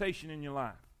temptation in your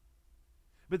life.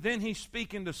 But then He's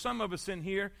speaking to some of us in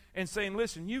here and saying,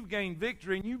 listen, you've gained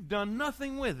victory and you've done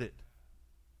nothing with it.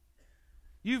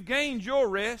 You've gained your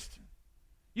rest.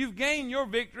 You've gained your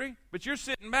victory, but you're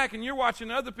sitting back and you're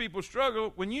watching other people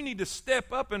struggle when you need to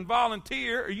step up and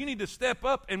volunteer, or you need to step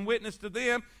up and witness to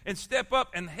them and step up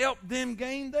and help them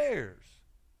gain theirs.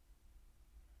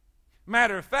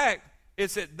 Matter of fact,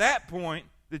 it's at that point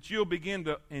that you'll begin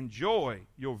to enjoy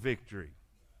your victory.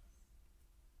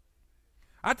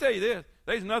 I tell you this,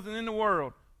 there's nothing in the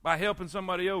world by helping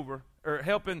somebody over or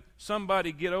helping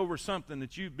somebody get over something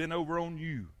that you've been over on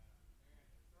you.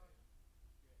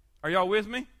 Are y'all with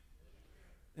me?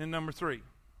 And number three.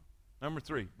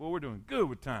 Well, we're doing good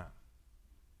with time.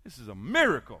 This is a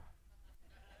miracle.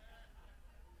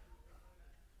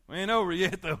 We ain't over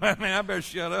yet, though. I better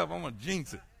shut up. I'm going to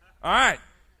jinx it. All right.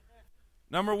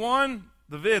 Number 1,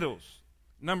 the victuals.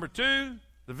 Number 2,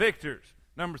 the victors.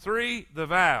 Number 3, the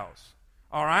vows.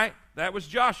 All right. That was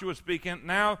Joshua speaking.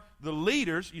 Now, the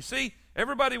leaders, you see,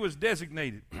 everybody was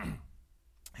designated.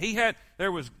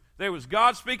 There was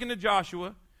God speaking to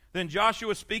Joshua. Then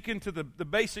Joshua speaking to the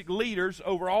basic leaders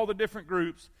over all the different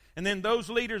groups. And then those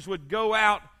leaders would go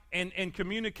out and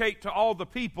communicate to all the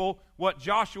people what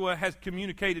Joshua has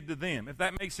communicated to them. If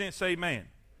that makes sense, say amen.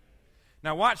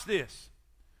 Now watch this.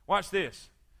 Watch this.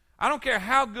 I don't care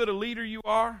how good a leader you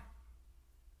are.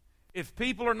 If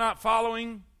people are not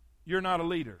following, you're not a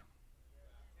leader.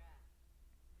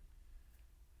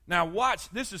 Now watch.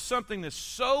 This is something that's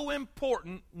so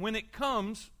important when it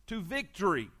comes to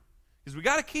victory. Because we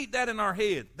got to keep that in our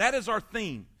head. That is our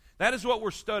theme. That is what we're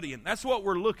studying. That's what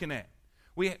we're looking at.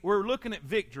 We're looking at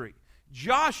victory.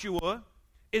 Joshua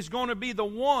is going to be the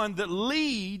one that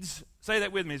leads, say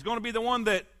that with me, he's going to be the one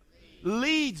that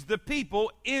leads the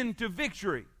people into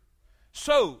victory.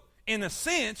 So, in a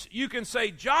sense, you can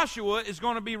say Joshua is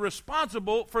going to be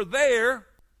responsible for their,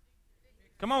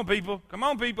 come on people,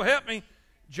 help me.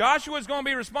 Joshua is going to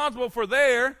be responsible for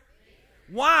their.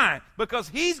 Why? Because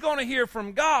he's going to hear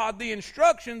from God the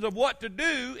instructions of what to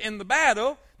do in the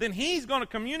battle. Then he's going to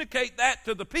communicate that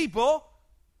to the people.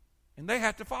 And they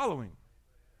have to follow him.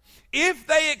 If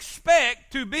they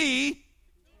expect to be.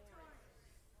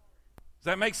 Does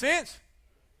that make sense?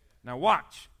 Now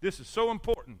watch. This is so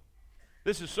important.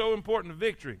 This is so important to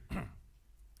victory.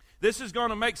 This is going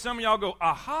to make some of y'all go,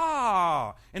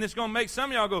 aha. And it's going to make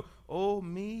some of y'all go, oh,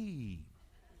 me.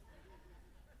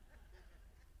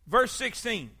 Verse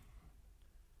 16.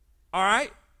 All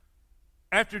right.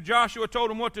 After Joshua told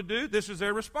them what to do, this is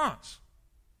their response.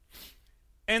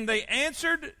 And they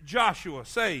answered Joshua,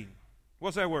 saying,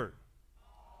 what's that word?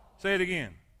 Say it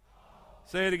again.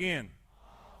 Say it again.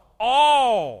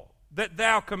 All that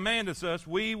thou commandest us,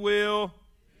 we will.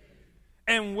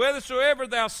 And whithersoever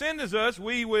thou sendest us,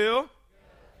 we will.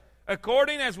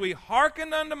 According as we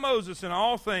hearkened unto Moses in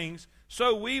all things,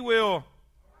 so we will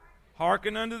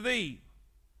hearken unto thee.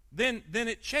 Then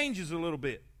it changes a little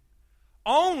bit.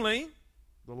 Only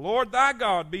the Lord thy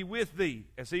God be with thee,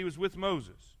 as he was with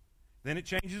Moses. Then it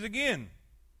changes again.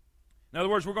 In other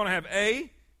words, we're going to have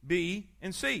A, B,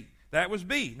 and C. That was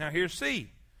B. Now here's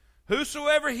C.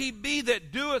 Whosoever he be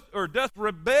that doeth or doth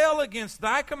rebel against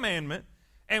thy commandment,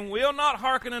 and will not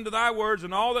hearken unto thy words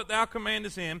and all that thou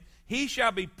commandest him, he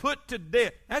shall be put to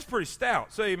death. That's pretty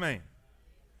stout. Say amen.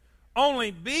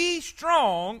 Only be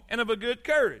strong and of a good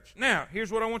courage. Now,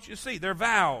 here's what I want you to see. Their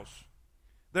vows.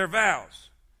 Their vows.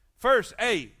 First,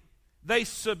 A, they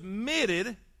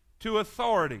submitted to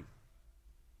authority.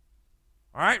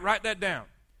 All right, write that down.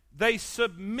 They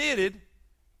submitted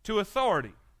to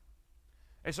authority.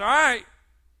 They said, all right,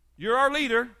 you're our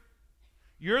leader.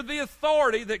 You're the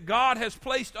authority that God has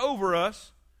placed over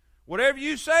us. Whatever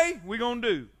you say, we're going to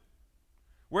do.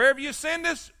 Wherever you send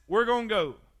us, we're going to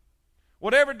go.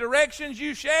 Whatever directions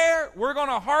you share, we're going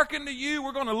to hearken to you.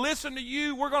 We're going to listen to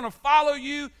you. We're going to follow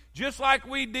you just like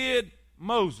we did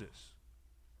Moses.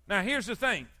 Now, here's the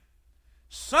thing.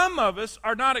 Some of us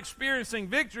are not experiencing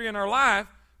victory in our life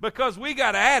because we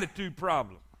got an attitude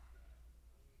problem.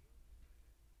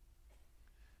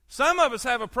 Some of us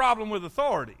have a problem with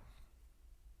authority.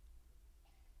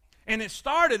 And it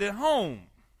started at home.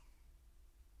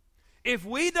 If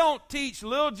we don't teach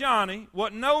little Johnny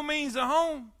what no means at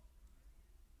home,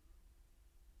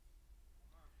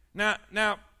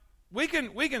 now we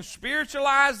can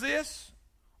spiritualize this,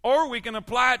 or we can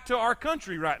apply it to our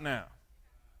country right now.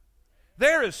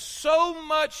 There is so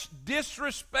much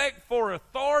disrespect for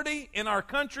authority in our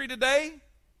country today.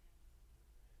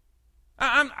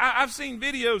 I've seen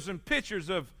videos and pictures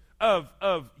of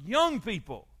young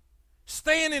people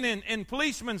standing in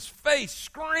policemen's face,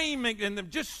 screaming, and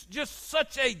just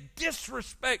such a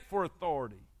disrespect for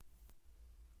authority.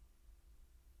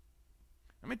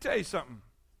 Let me tell you something.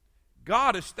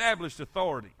 God established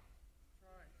authority.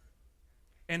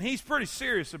 And he's pretty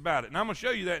serious about it. And I'm going to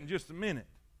show you that in just a minute.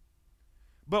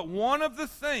 But one of the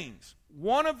things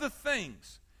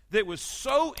that was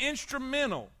so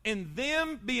instrumental in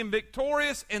them being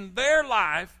victorious in their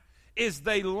life is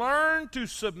they learned to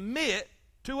submit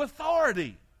to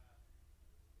authority.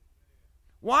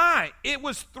 Why? It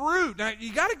was through, now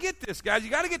you got to get this, guys.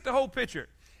 You got to get the whole picture.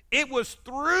 It was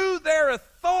through their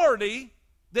authority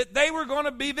that they were going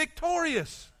to be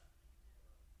victorious.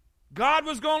 God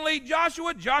was going to lead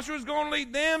Joshua. Joshua was going to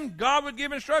lead them. God would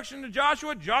give instruction to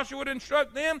Joshua. Joshua would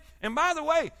instruct them. And by the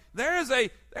way, there is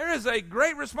a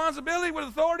great responsibility with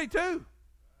authority too.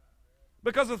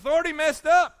 Because authority messed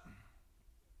up.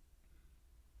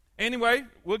 Anyway,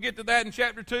 we'll get to that in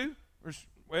chapter 2.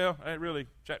 Well, really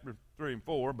chapter 3 and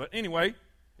 4. But anyway,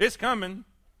 it's coming.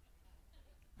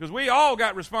 Because we all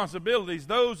got responsibilities.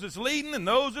 Those that's leading and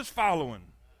those that's following.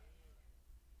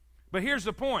 But here's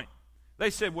the point. They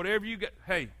said, whatever you get,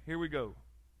 hey, here we go.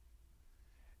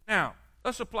 Now,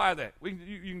 let's apply that. You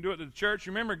can do it to the church.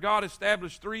 Remember, God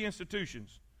established 3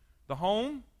 institutions. The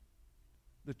home,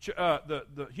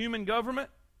 the human government,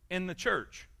 and the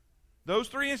church. Those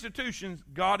 3 institutions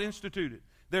God instituted.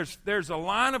 There's a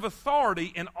line of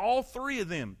authority in all 3 of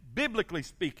them, biblically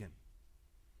speaking.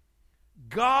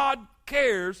 God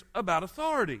cares about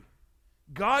authority.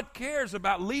 God cares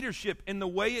about leadership in the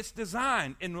way it's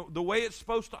designed, in the way it's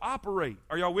supposed to operate.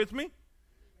 Are y'all with me?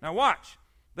 Now watch.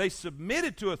 They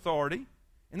submitted to authority.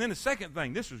 And then the second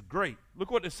thing, this was great.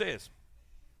 Look what it says.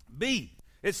 B,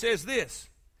 it says this.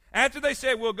 After they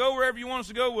said, we'll go wherever you want us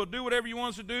to go, we'll do whatever you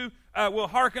want us to do, we'll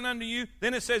hearken unto you.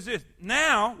 Then it says this.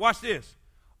 Now, watch this.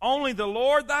 Only the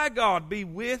Lord thy God be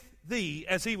with thee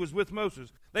as he was with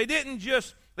Moses. They didn't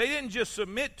just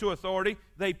submit to authority.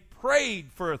 They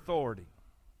prayed for authority.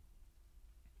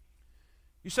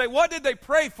 You say, what did they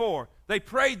pray for? They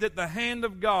prayed that the hand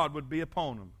of God would be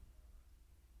upon them.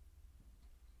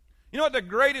 You know what the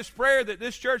greatest prayer that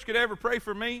this church could ever pray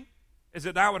for me? Is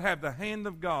that I would have the hand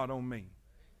of God on me.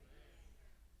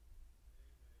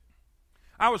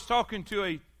 I was talking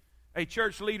to a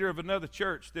church leader of another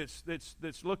church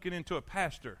that's looking into a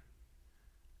pastor.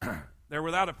 They're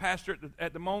without a pastor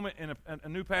at the moment, and a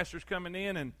new pastor's coming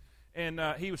in, and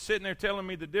he was sitting there telling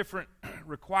me the different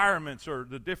requirements or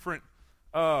the different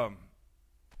help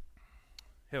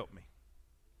me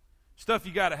stuff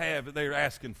you got to have that they're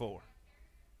asking for.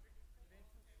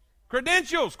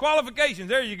 Credentials, qualifications.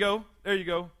 There you go.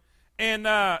 And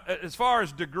as far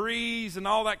as degrees and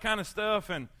all that kind of stuff,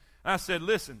 and I said,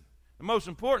 listen, the most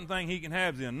important thing he can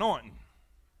have is the anointing.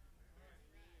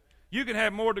 You can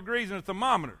have more degrees than a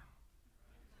thermometer,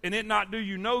 and it not do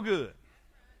you no good.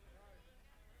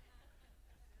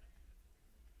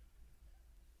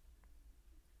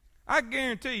 I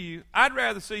guarantee you, I'd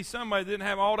rather see somebody that didn't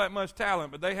have all that much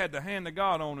talent, but they had the hand of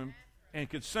God on them and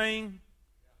could sing,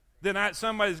 than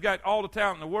somebody that's got all the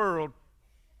talent in the world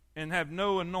and have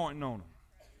no anointing on them.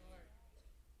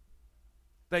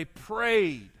 They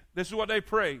prayed. This is what they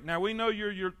prayed. Now, we know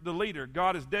you're the leader.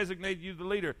 God has designated you the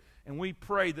leader. And we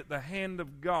pray that the hand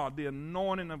of God, the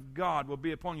anointing of God will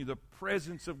be upon you. The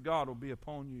presence of God will be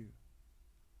upon you.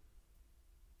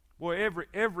 Boy,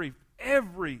 every,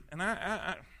 and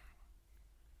I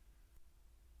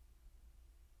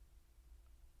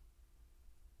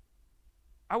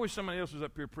wish somebody else was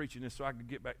up here preaching this so I could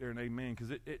get back there and amen.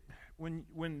 Because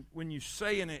when you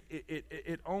saying it,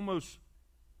 it almost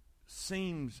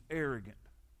seems arrogant.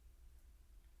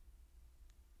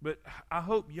 But I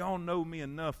hope y'all know me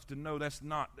enough to know that's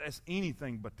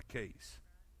anything but the case.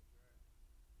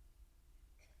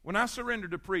 When I surrendered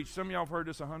to preach, some of y'all have heard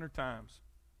this 100 times.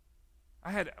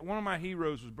 One of my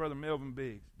heroes was Brother Melvin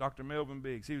Biggs, Dr. Melvin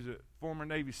Biggs. He was a former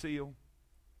Navy SEAL.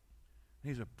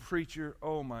 He's a preacher.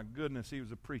 Oh my goodness, he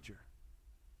was a preacher.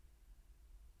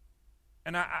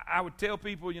 And I would tell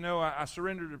people, I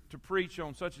surrendered to preach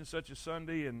on such and such a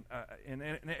Sunday, and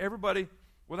everybody,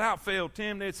 without fail,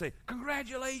 Tim, they'd say,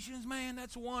 "Congratulations, man,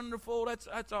 that's wonderful, that's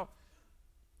all."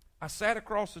 I sat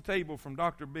across the table from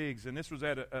Dr. Biggs, and this was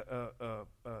at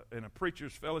in a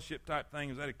preacher's fellowship type thing.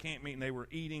 It was at a camp meeting. They were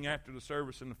eating after the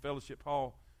service in the fellowship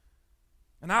hall.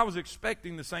 And I was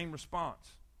expecting the same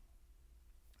response.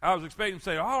 I was expecting him to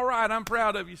say, "All right, I'm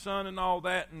proud of you, son," and all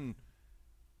that. And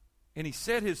he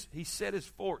set his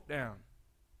fork down.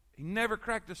 He never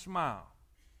cracked a smile.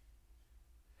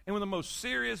 And with the most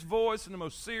serious voice and the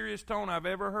most serious tone I've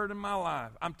ever heard in my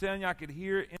life, I'm telling you, I could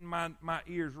hear it in my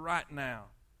ears right now.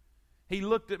 He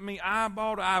looked at me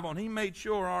eyeball to eyeball, and he made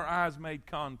sure our eyes made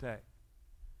contact.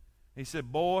 He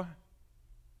said, "Boy,"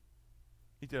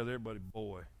 he tells everybody,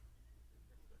 "boy."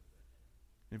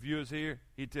 If you was here,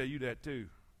 he'd tell you that too.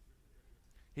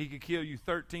 He could kill you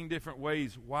 13 different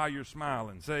ways while you're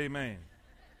smiling. Say amen.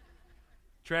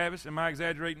 Travis, am I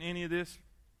exaggerating any of this?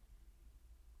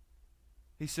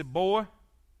 He said, "Boy,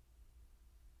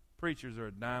 preachers are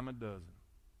a dime a dozen."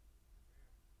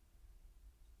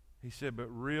 He said, "But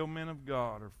real men of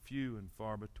God are few and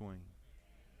far between."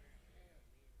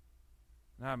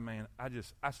 Now, man,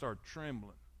 I started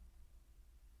trembling.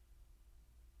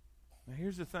 Now,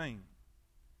 here's the thing.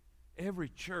 Every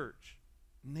church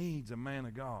needs a man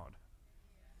of God.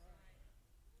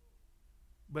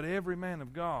 But every man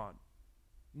of God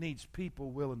needs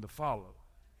people willing to follow.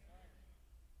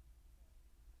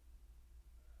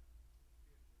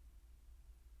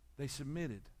 They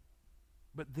submitted,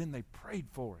 but then they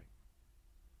prayed for it.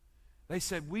 They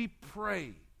said, "We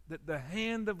pray that the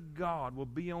hand of God will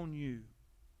be on you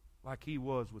like he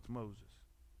was with Moses."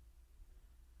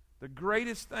 The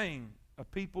greatest thing a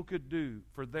people could do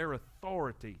for their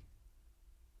authority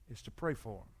is to pray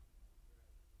for them.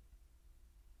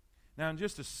 Now, in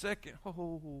just a second, I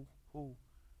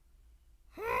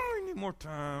need more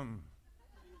time.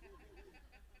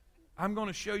 I'm going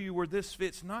to show you where this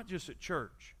fits not just at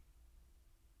church,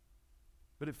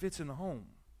 but it fits in the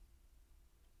home,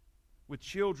 with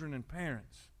children and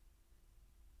parents,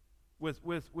 with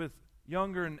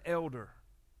younger and elder.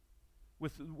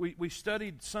 We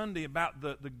studied Sunday about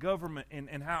the government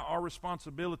and how our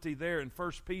responsibility there in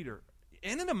 1 Peter.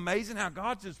 Isn't it amazing how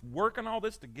God's just working all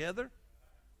this together?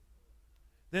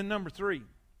 Then number 3,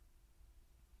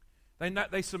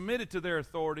 they submitted to their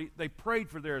authority, they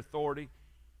prayed for their authority,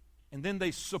 and then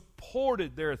they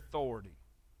supported their authority.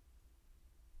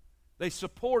 They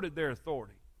supported their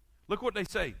authority. Look what they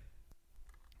say.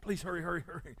 Please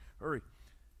hurry.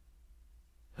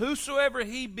 "Whosoever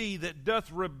he be that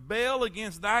doth rebel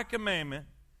against thy commandment,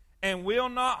 and will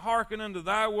not hearken unto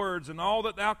thy words and all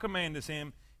that thou commandest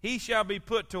him, he shall be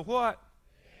put to" what?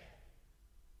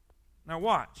 Now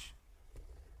watch.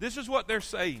 This is what they're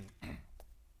saying.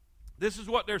 This is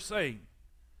what they're saying.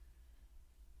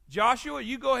 "Joshua,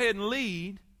 you go ahead and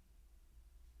lead,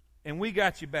 and we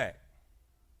got you back.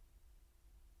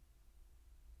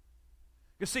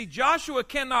 You see, Joshua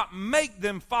cannot make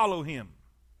them follow him.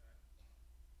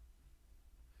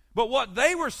 But what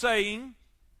they were saying,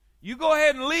 you go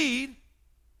ahead and lead,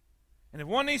 and if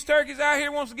one of these turkeys out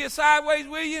here wants to get sideways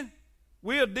with you,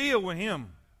 we'll deal with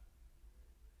him.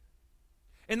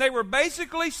 And they were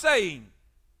basically saying,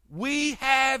 we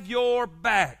have your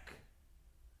back.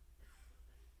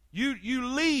 You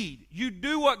lead. You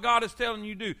do what God is telling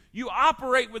you to do. You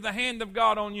operate with the hand of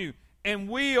God on you, and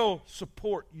we'll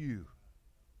support you.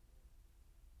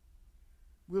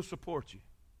 We'll support you.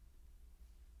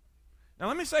 Now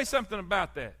let me say something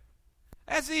about that.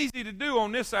 That's easy to do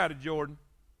on this side of Jordan.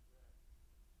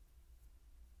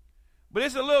 But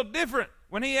it's a little different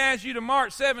when he asks you to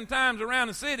march 7 times around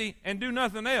the city and do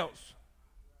nothing else.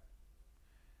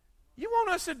 You want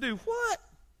us to do what?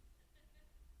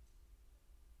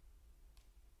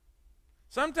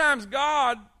 Sometimes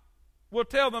God will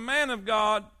tell the man of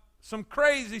God some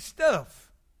crazy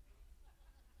stuff.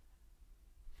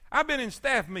 I've been in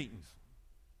staff meetings.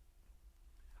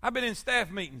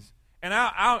 And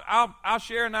I'll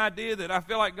share an idea that I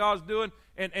feel like God's doing,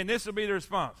 and this will be the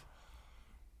response.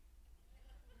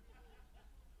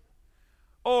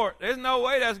 Or, there's no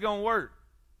way that's going to work.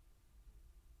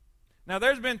 Now,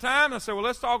 there's been times I said, well,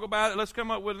 let's talk about it. Let's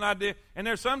come up with an idea. And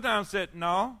there's sometimes said,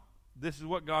 no, this is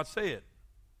what God said.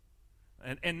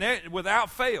 And that,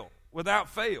 without fail. They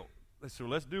said, well,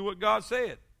 let's do what God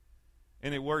said.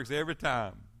 And it works every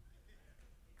time.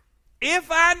 If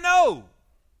I know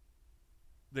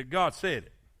that God said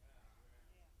it.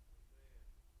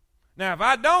 Now, if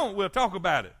I don't, we'll talk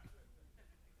about it.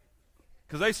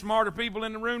 Because they smarter people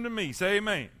in the room than me. Say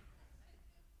amen.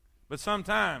 But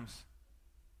sometimes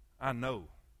I know.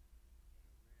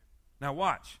 Now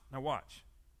watch.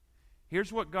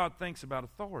 Here's what God thinks about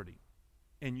authority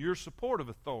and your support of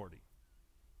authority.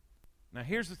 Now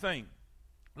here's the thing.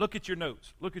 Look at your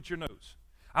notes.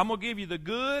 I'm going to give you the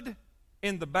good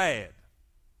and the bad.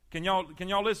 Can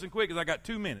y'all listen quick? Because I got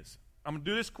 2 minutes. I'm going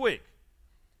to do this quick.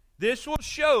 This will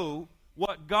show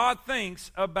what God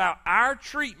thinks about our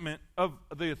treatment of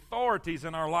the authorities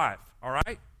in our life. All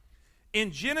right?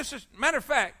 In Genesis, matter of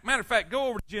fact, go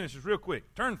over to Genesis real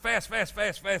quick. Turn fast.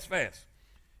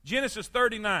 Genesis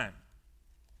 39.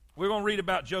 We're going to read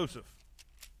about Joseph.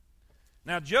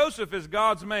 Now, Joseph is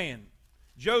God's man.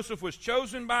 Joseph was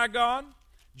chosen by God.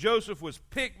 Joseph was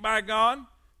picked by God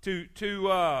to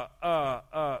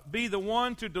be the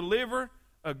one to deliver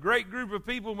a great group of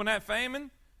people when that famine.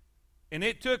 And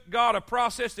it took God a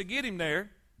process to get him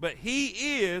there, but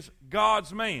he is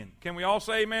God's man. Can we all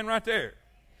say amen right there?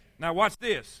 Now watch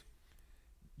this.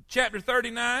 Chapter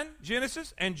 39,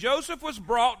 Genesis. And Joseph was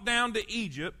brought down to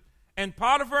Egypt, and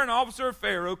Potiphar, an officer of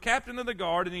Pharaoh, captain of the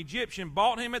guard, an Egyptian,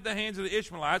 bought him at the hands of the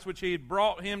Ishmaelites, which he had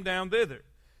brought him down thither.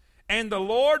 And the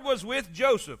Lord was with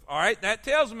Joseph. All right, that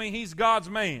tells me he's God's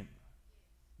man.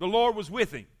 The Lord was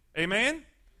with him. Amen?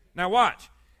 Now watch.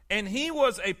 And he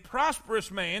was a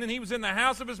prosperous man, and he was in the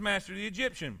house of his master, the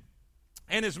Egyptian.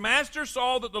 And his master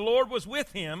saw that the Lord was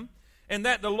with him, and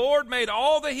that the Lord made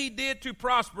all that he did to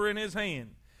prosper in his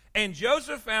hand. And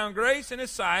Joseph found grace in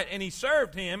his sight, and he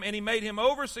served him, and he made him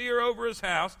overseer over his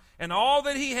house, and all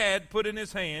that he had put in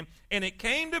his hand. And it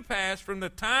came to pass from the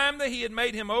time that he had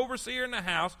made him overseer in the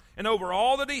house, and over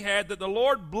all that he had, that the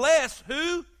Lord blessed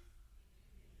who?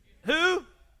 Who?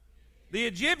 The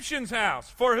Egyptian's house.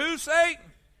 For whose sake?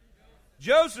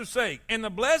 Joseph's sake. And the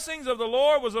blessings of the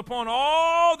Lord was upon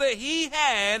all that he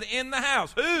had in the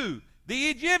house. Who? The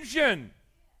Egyptian.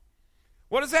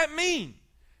 What does that mean?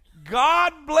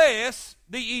 God blessed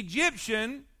the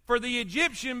Egyptian for the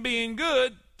Egyptian being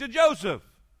good to Joseph.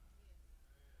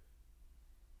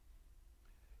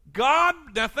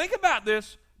 Now think about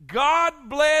this. God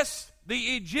blessed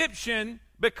the Egyptian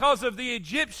because of the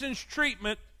Egyptian's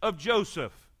treatment of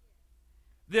Joseph.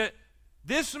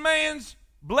 This man's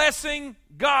blessing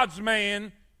God's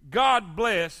man, God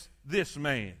bless this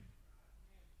man.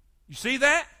 You see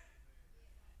that?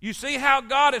 You see how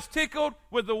God is tickled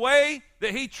with the way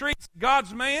that he treats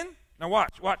God's man? Now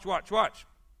watch.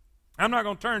 I'm not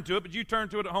going to turn to it, but you turn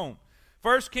to it at home.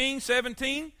 1 Kings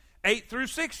 17, 8 through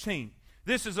 16.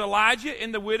 This is Elijah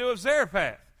and the widow of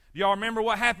Zarephath. Y'all remember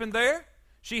what happened there?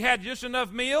 She had just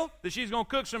enough meal that she's going to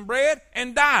cook some bread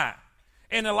and die.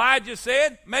 And Elijah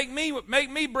said, make me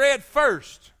bread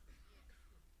first.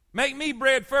 Make me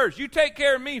bread first. You take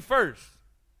care of me first.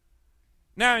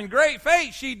 Now, in great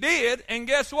faith, she did, and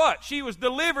guess what? She was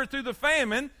delivered through the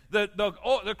famine.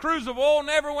 The cruse of oil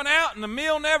never went out, and the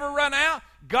meal never run out.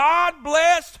 God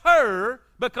blessed her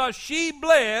because she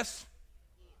blessed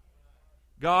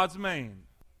God's man.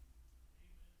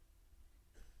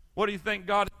 What do you think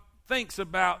God thinks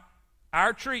about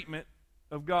our treatment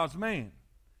of God's man?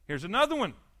 Here's another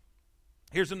one.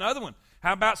 Here's another one.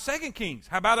 How about 2 Kings?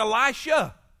 How about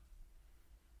Elisha?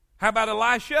 How about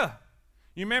Elisha?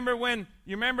 You remember when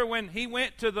he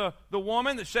went to the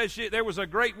woman that says there was a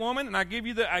great woman, and I give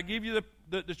you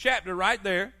the chapter right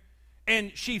there,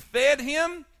 and she fed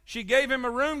him. She gave him a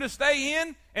room to stay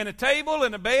in, and a table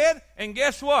and a bed, and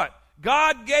guess what?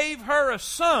 God gave her a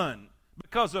son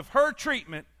because of her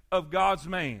treatment of God's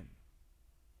man.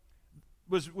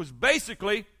 Was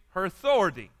basically her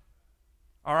authority.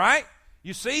 All right?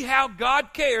 You see how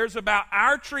God cares about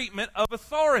our treatment of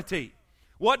authority.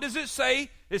 What does it say?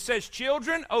 It says,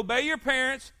 children, obey your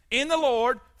parents in the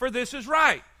Lord, for this is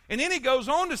right. And then he goes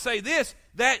on to say this,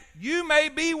 that you may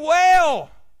be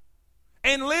well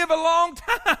and live a long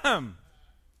time.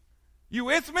 You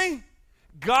with me?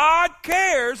 God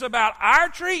cares about our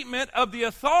treatment of the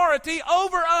authority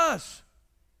over us.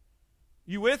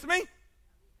 You with me?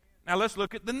 Now let's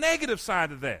look at the negative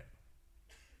side of that.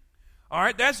 All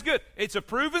right, that's good. It's a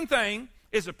proven thing.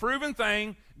 It's a proven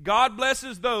thing. God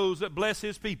blesses those that bless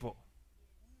his people.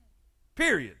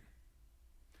 Period.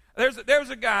 There's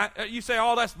a guy, you say,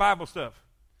 oh, that's Bible stuff.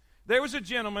 There was a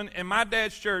gentleman in my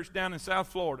dad's church down in South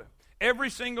Florida. Every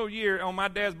single year on my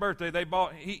dad's birthday,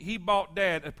 he bought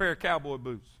Dad a pair of cowboy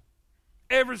boots.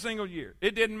 Every single year.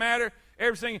 It didn't matter.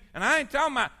 And I ain't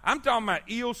talking about, I'm talking about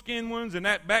eel skin ones and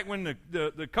that back when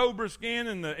the cobra skin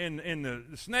and the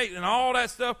snake and all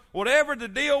that stuff, whatever the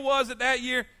deal was that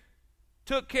year,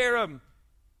 took care of him.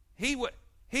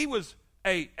 He was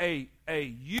a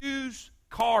used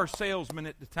car salesman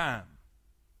at the time.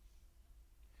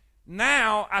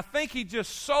 Now, I think he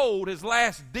just sold his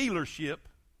last dealership,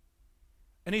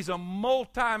 and he's a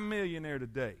multi-millionaire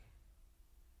today,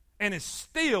 and is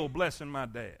still blessing my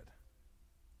dad.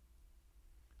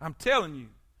 I'm telling you,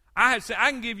 I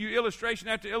can give you illustration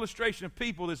after illustration of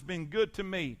people that's been good to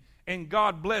me, and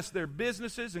God bless their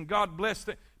businesses, and God bless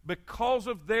them because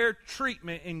of their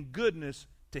treatment and goodness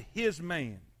to his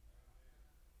man.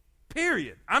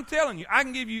 Period. I'm telling you, I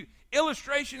can give you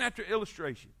illustration after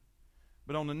illustration.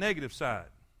 But on the negative side,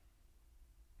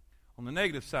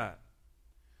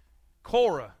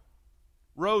 Korah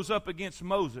rose up against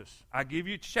Moses. I give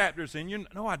you chapters, and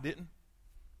no, I didn't.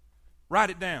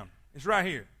 Write it down. It's right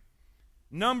here.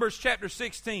 Numbers chapter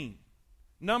 16.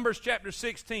 Numbers chapter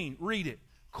 16. Read it.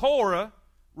 Korah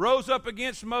rose up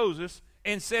against Moses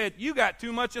and said, you got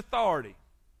too much authority.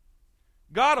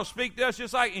 God will speak to us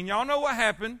just like, and y'all know what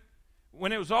happened.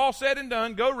 When it was all said and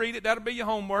done, go read it. That'll be your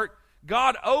homework.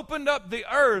 God opened up the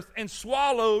earth and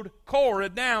swallowed Korah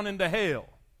down into hell.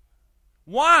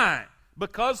 Why?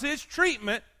 Because his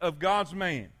treatment of God's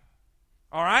man.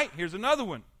 All right, here's another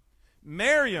one.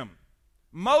 Miriam,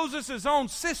 Moses' own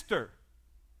sister.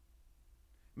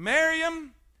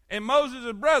 Miriam and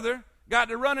Moses' brother got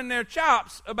to running their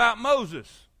chops about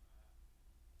Moses.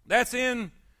 That's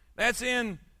in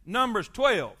Numbers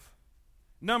 12.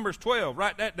 Numbers 12,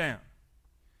 write that down.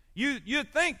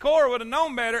 You'd think Korah would have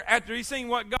known better after he seen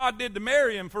what God did to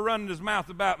Miriam for running his mouth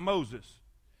about Moses.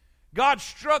 God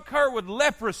struck her with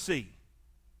leprosy.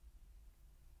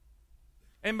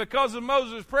 And because of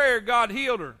Moses' prayer, God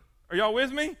healed her. Are y'all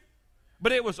with me?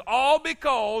 But it was all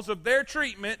because of their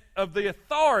treatment of the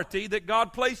authority that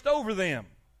God placed over them.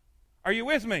 Are you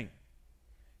with me?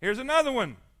 Here's another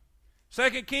one. 2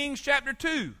 Kings chapter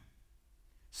 2.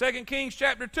 2 Kings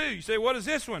chapter 2. You say, what is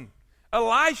this one?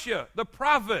 Elisha, the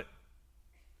prophet.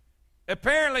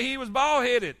 Apparently he was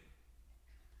bald-headed.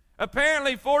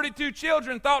 Apparently 42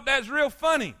 children thought that's real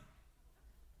funny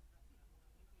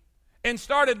and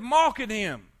started mocking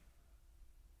him.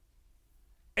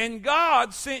 And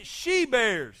God sent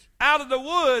she-bears out of the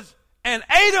woods and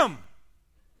ate them.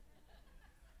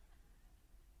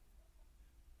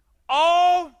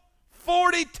 All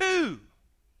 42.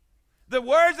 The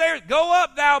words there, go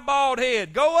up thou bald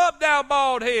head, go up thou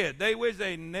bald head. They wish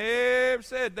they never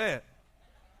said that.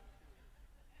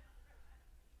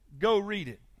 Go read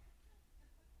it.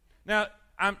 Now,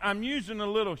 I'm using a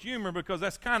little humor because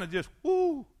that's kind of just,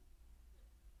 whoo.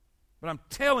 But I'm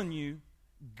telling you,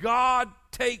 God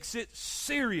takes it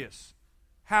serious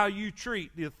how you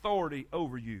treat the authority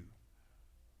over you.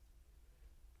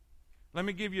 Let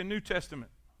me give you a New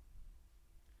Testament.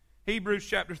 Hebrews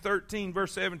chapter 13,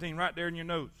 verse 17, right there in your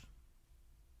notes.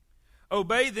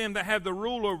 Obey them that have the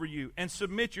rule over you and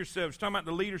submit yourselves. Talking about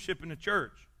the leadership in the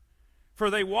church.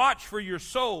 For they watch for your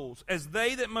souls as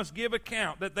they that must give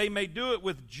account, that they may do it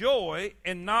with joy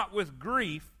and not with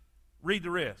grief. Read the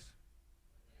rest.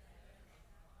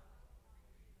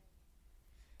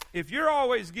 If you're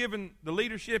always giving the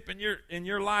leadership in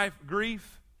your life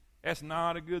grief, That's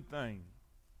not a good thing.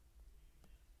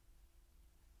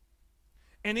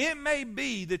 And it may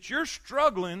be that you're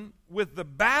struggling with the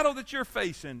battle that you're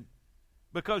facing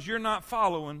because you're not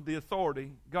following the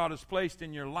authority God has placed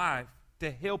in your life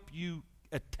to help you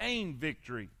attain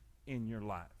victory in your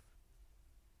life.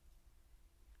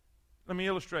 Let me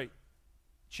illustrate.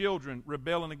 Children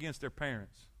rebelling against their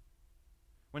parents.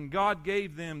 When God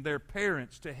gave them their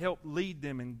parents to help lead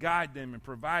them and guide them and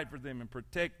provide for them and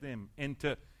protect them,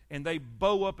 and they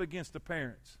bow up against the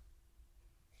parents.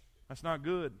 That's not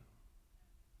good.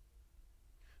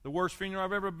 The worst funeral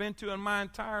I've ever been to in my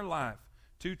entire life.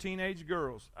 2 teenage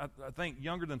girls, I think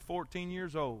younger than 14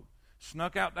 years old,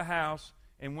 snuck out the house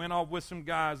and went off with some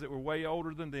guys that were way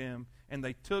older than them, and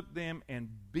they took them and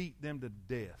beat them to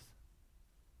death.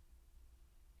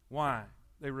 Why?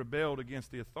 They rebelled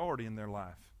against the authority in their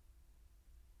life.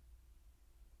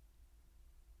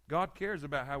 God cares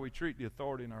about how we treat the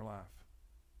authority in our life.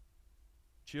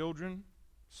 Children,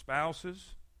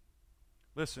 spouses.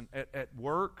 Listen, at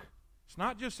work, it's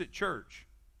not just at church.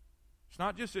 It's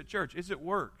not just at church, it's at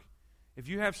work. If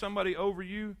you have somebody over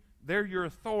you, they're your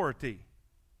authority.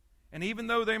 And even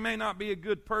though they may not be a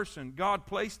good person, God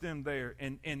placed them there.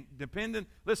 And dependent,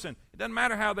 listen, it doesn't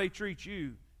matter how they treat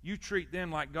you. You treat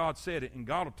them like God said it, and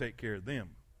God will take care of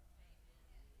them.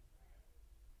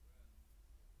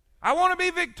 I want to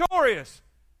be victorious.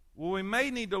 Well, we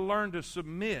may need to learn to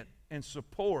submit and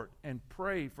support and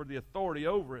pray for the authority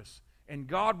over us, and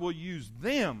God will use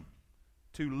them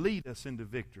to lead us into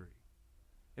victory.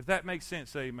 If that makes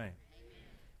sense, say amen.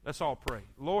 Let's all pray.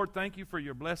 Lord, thank you for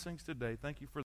your blessings today. Thank you for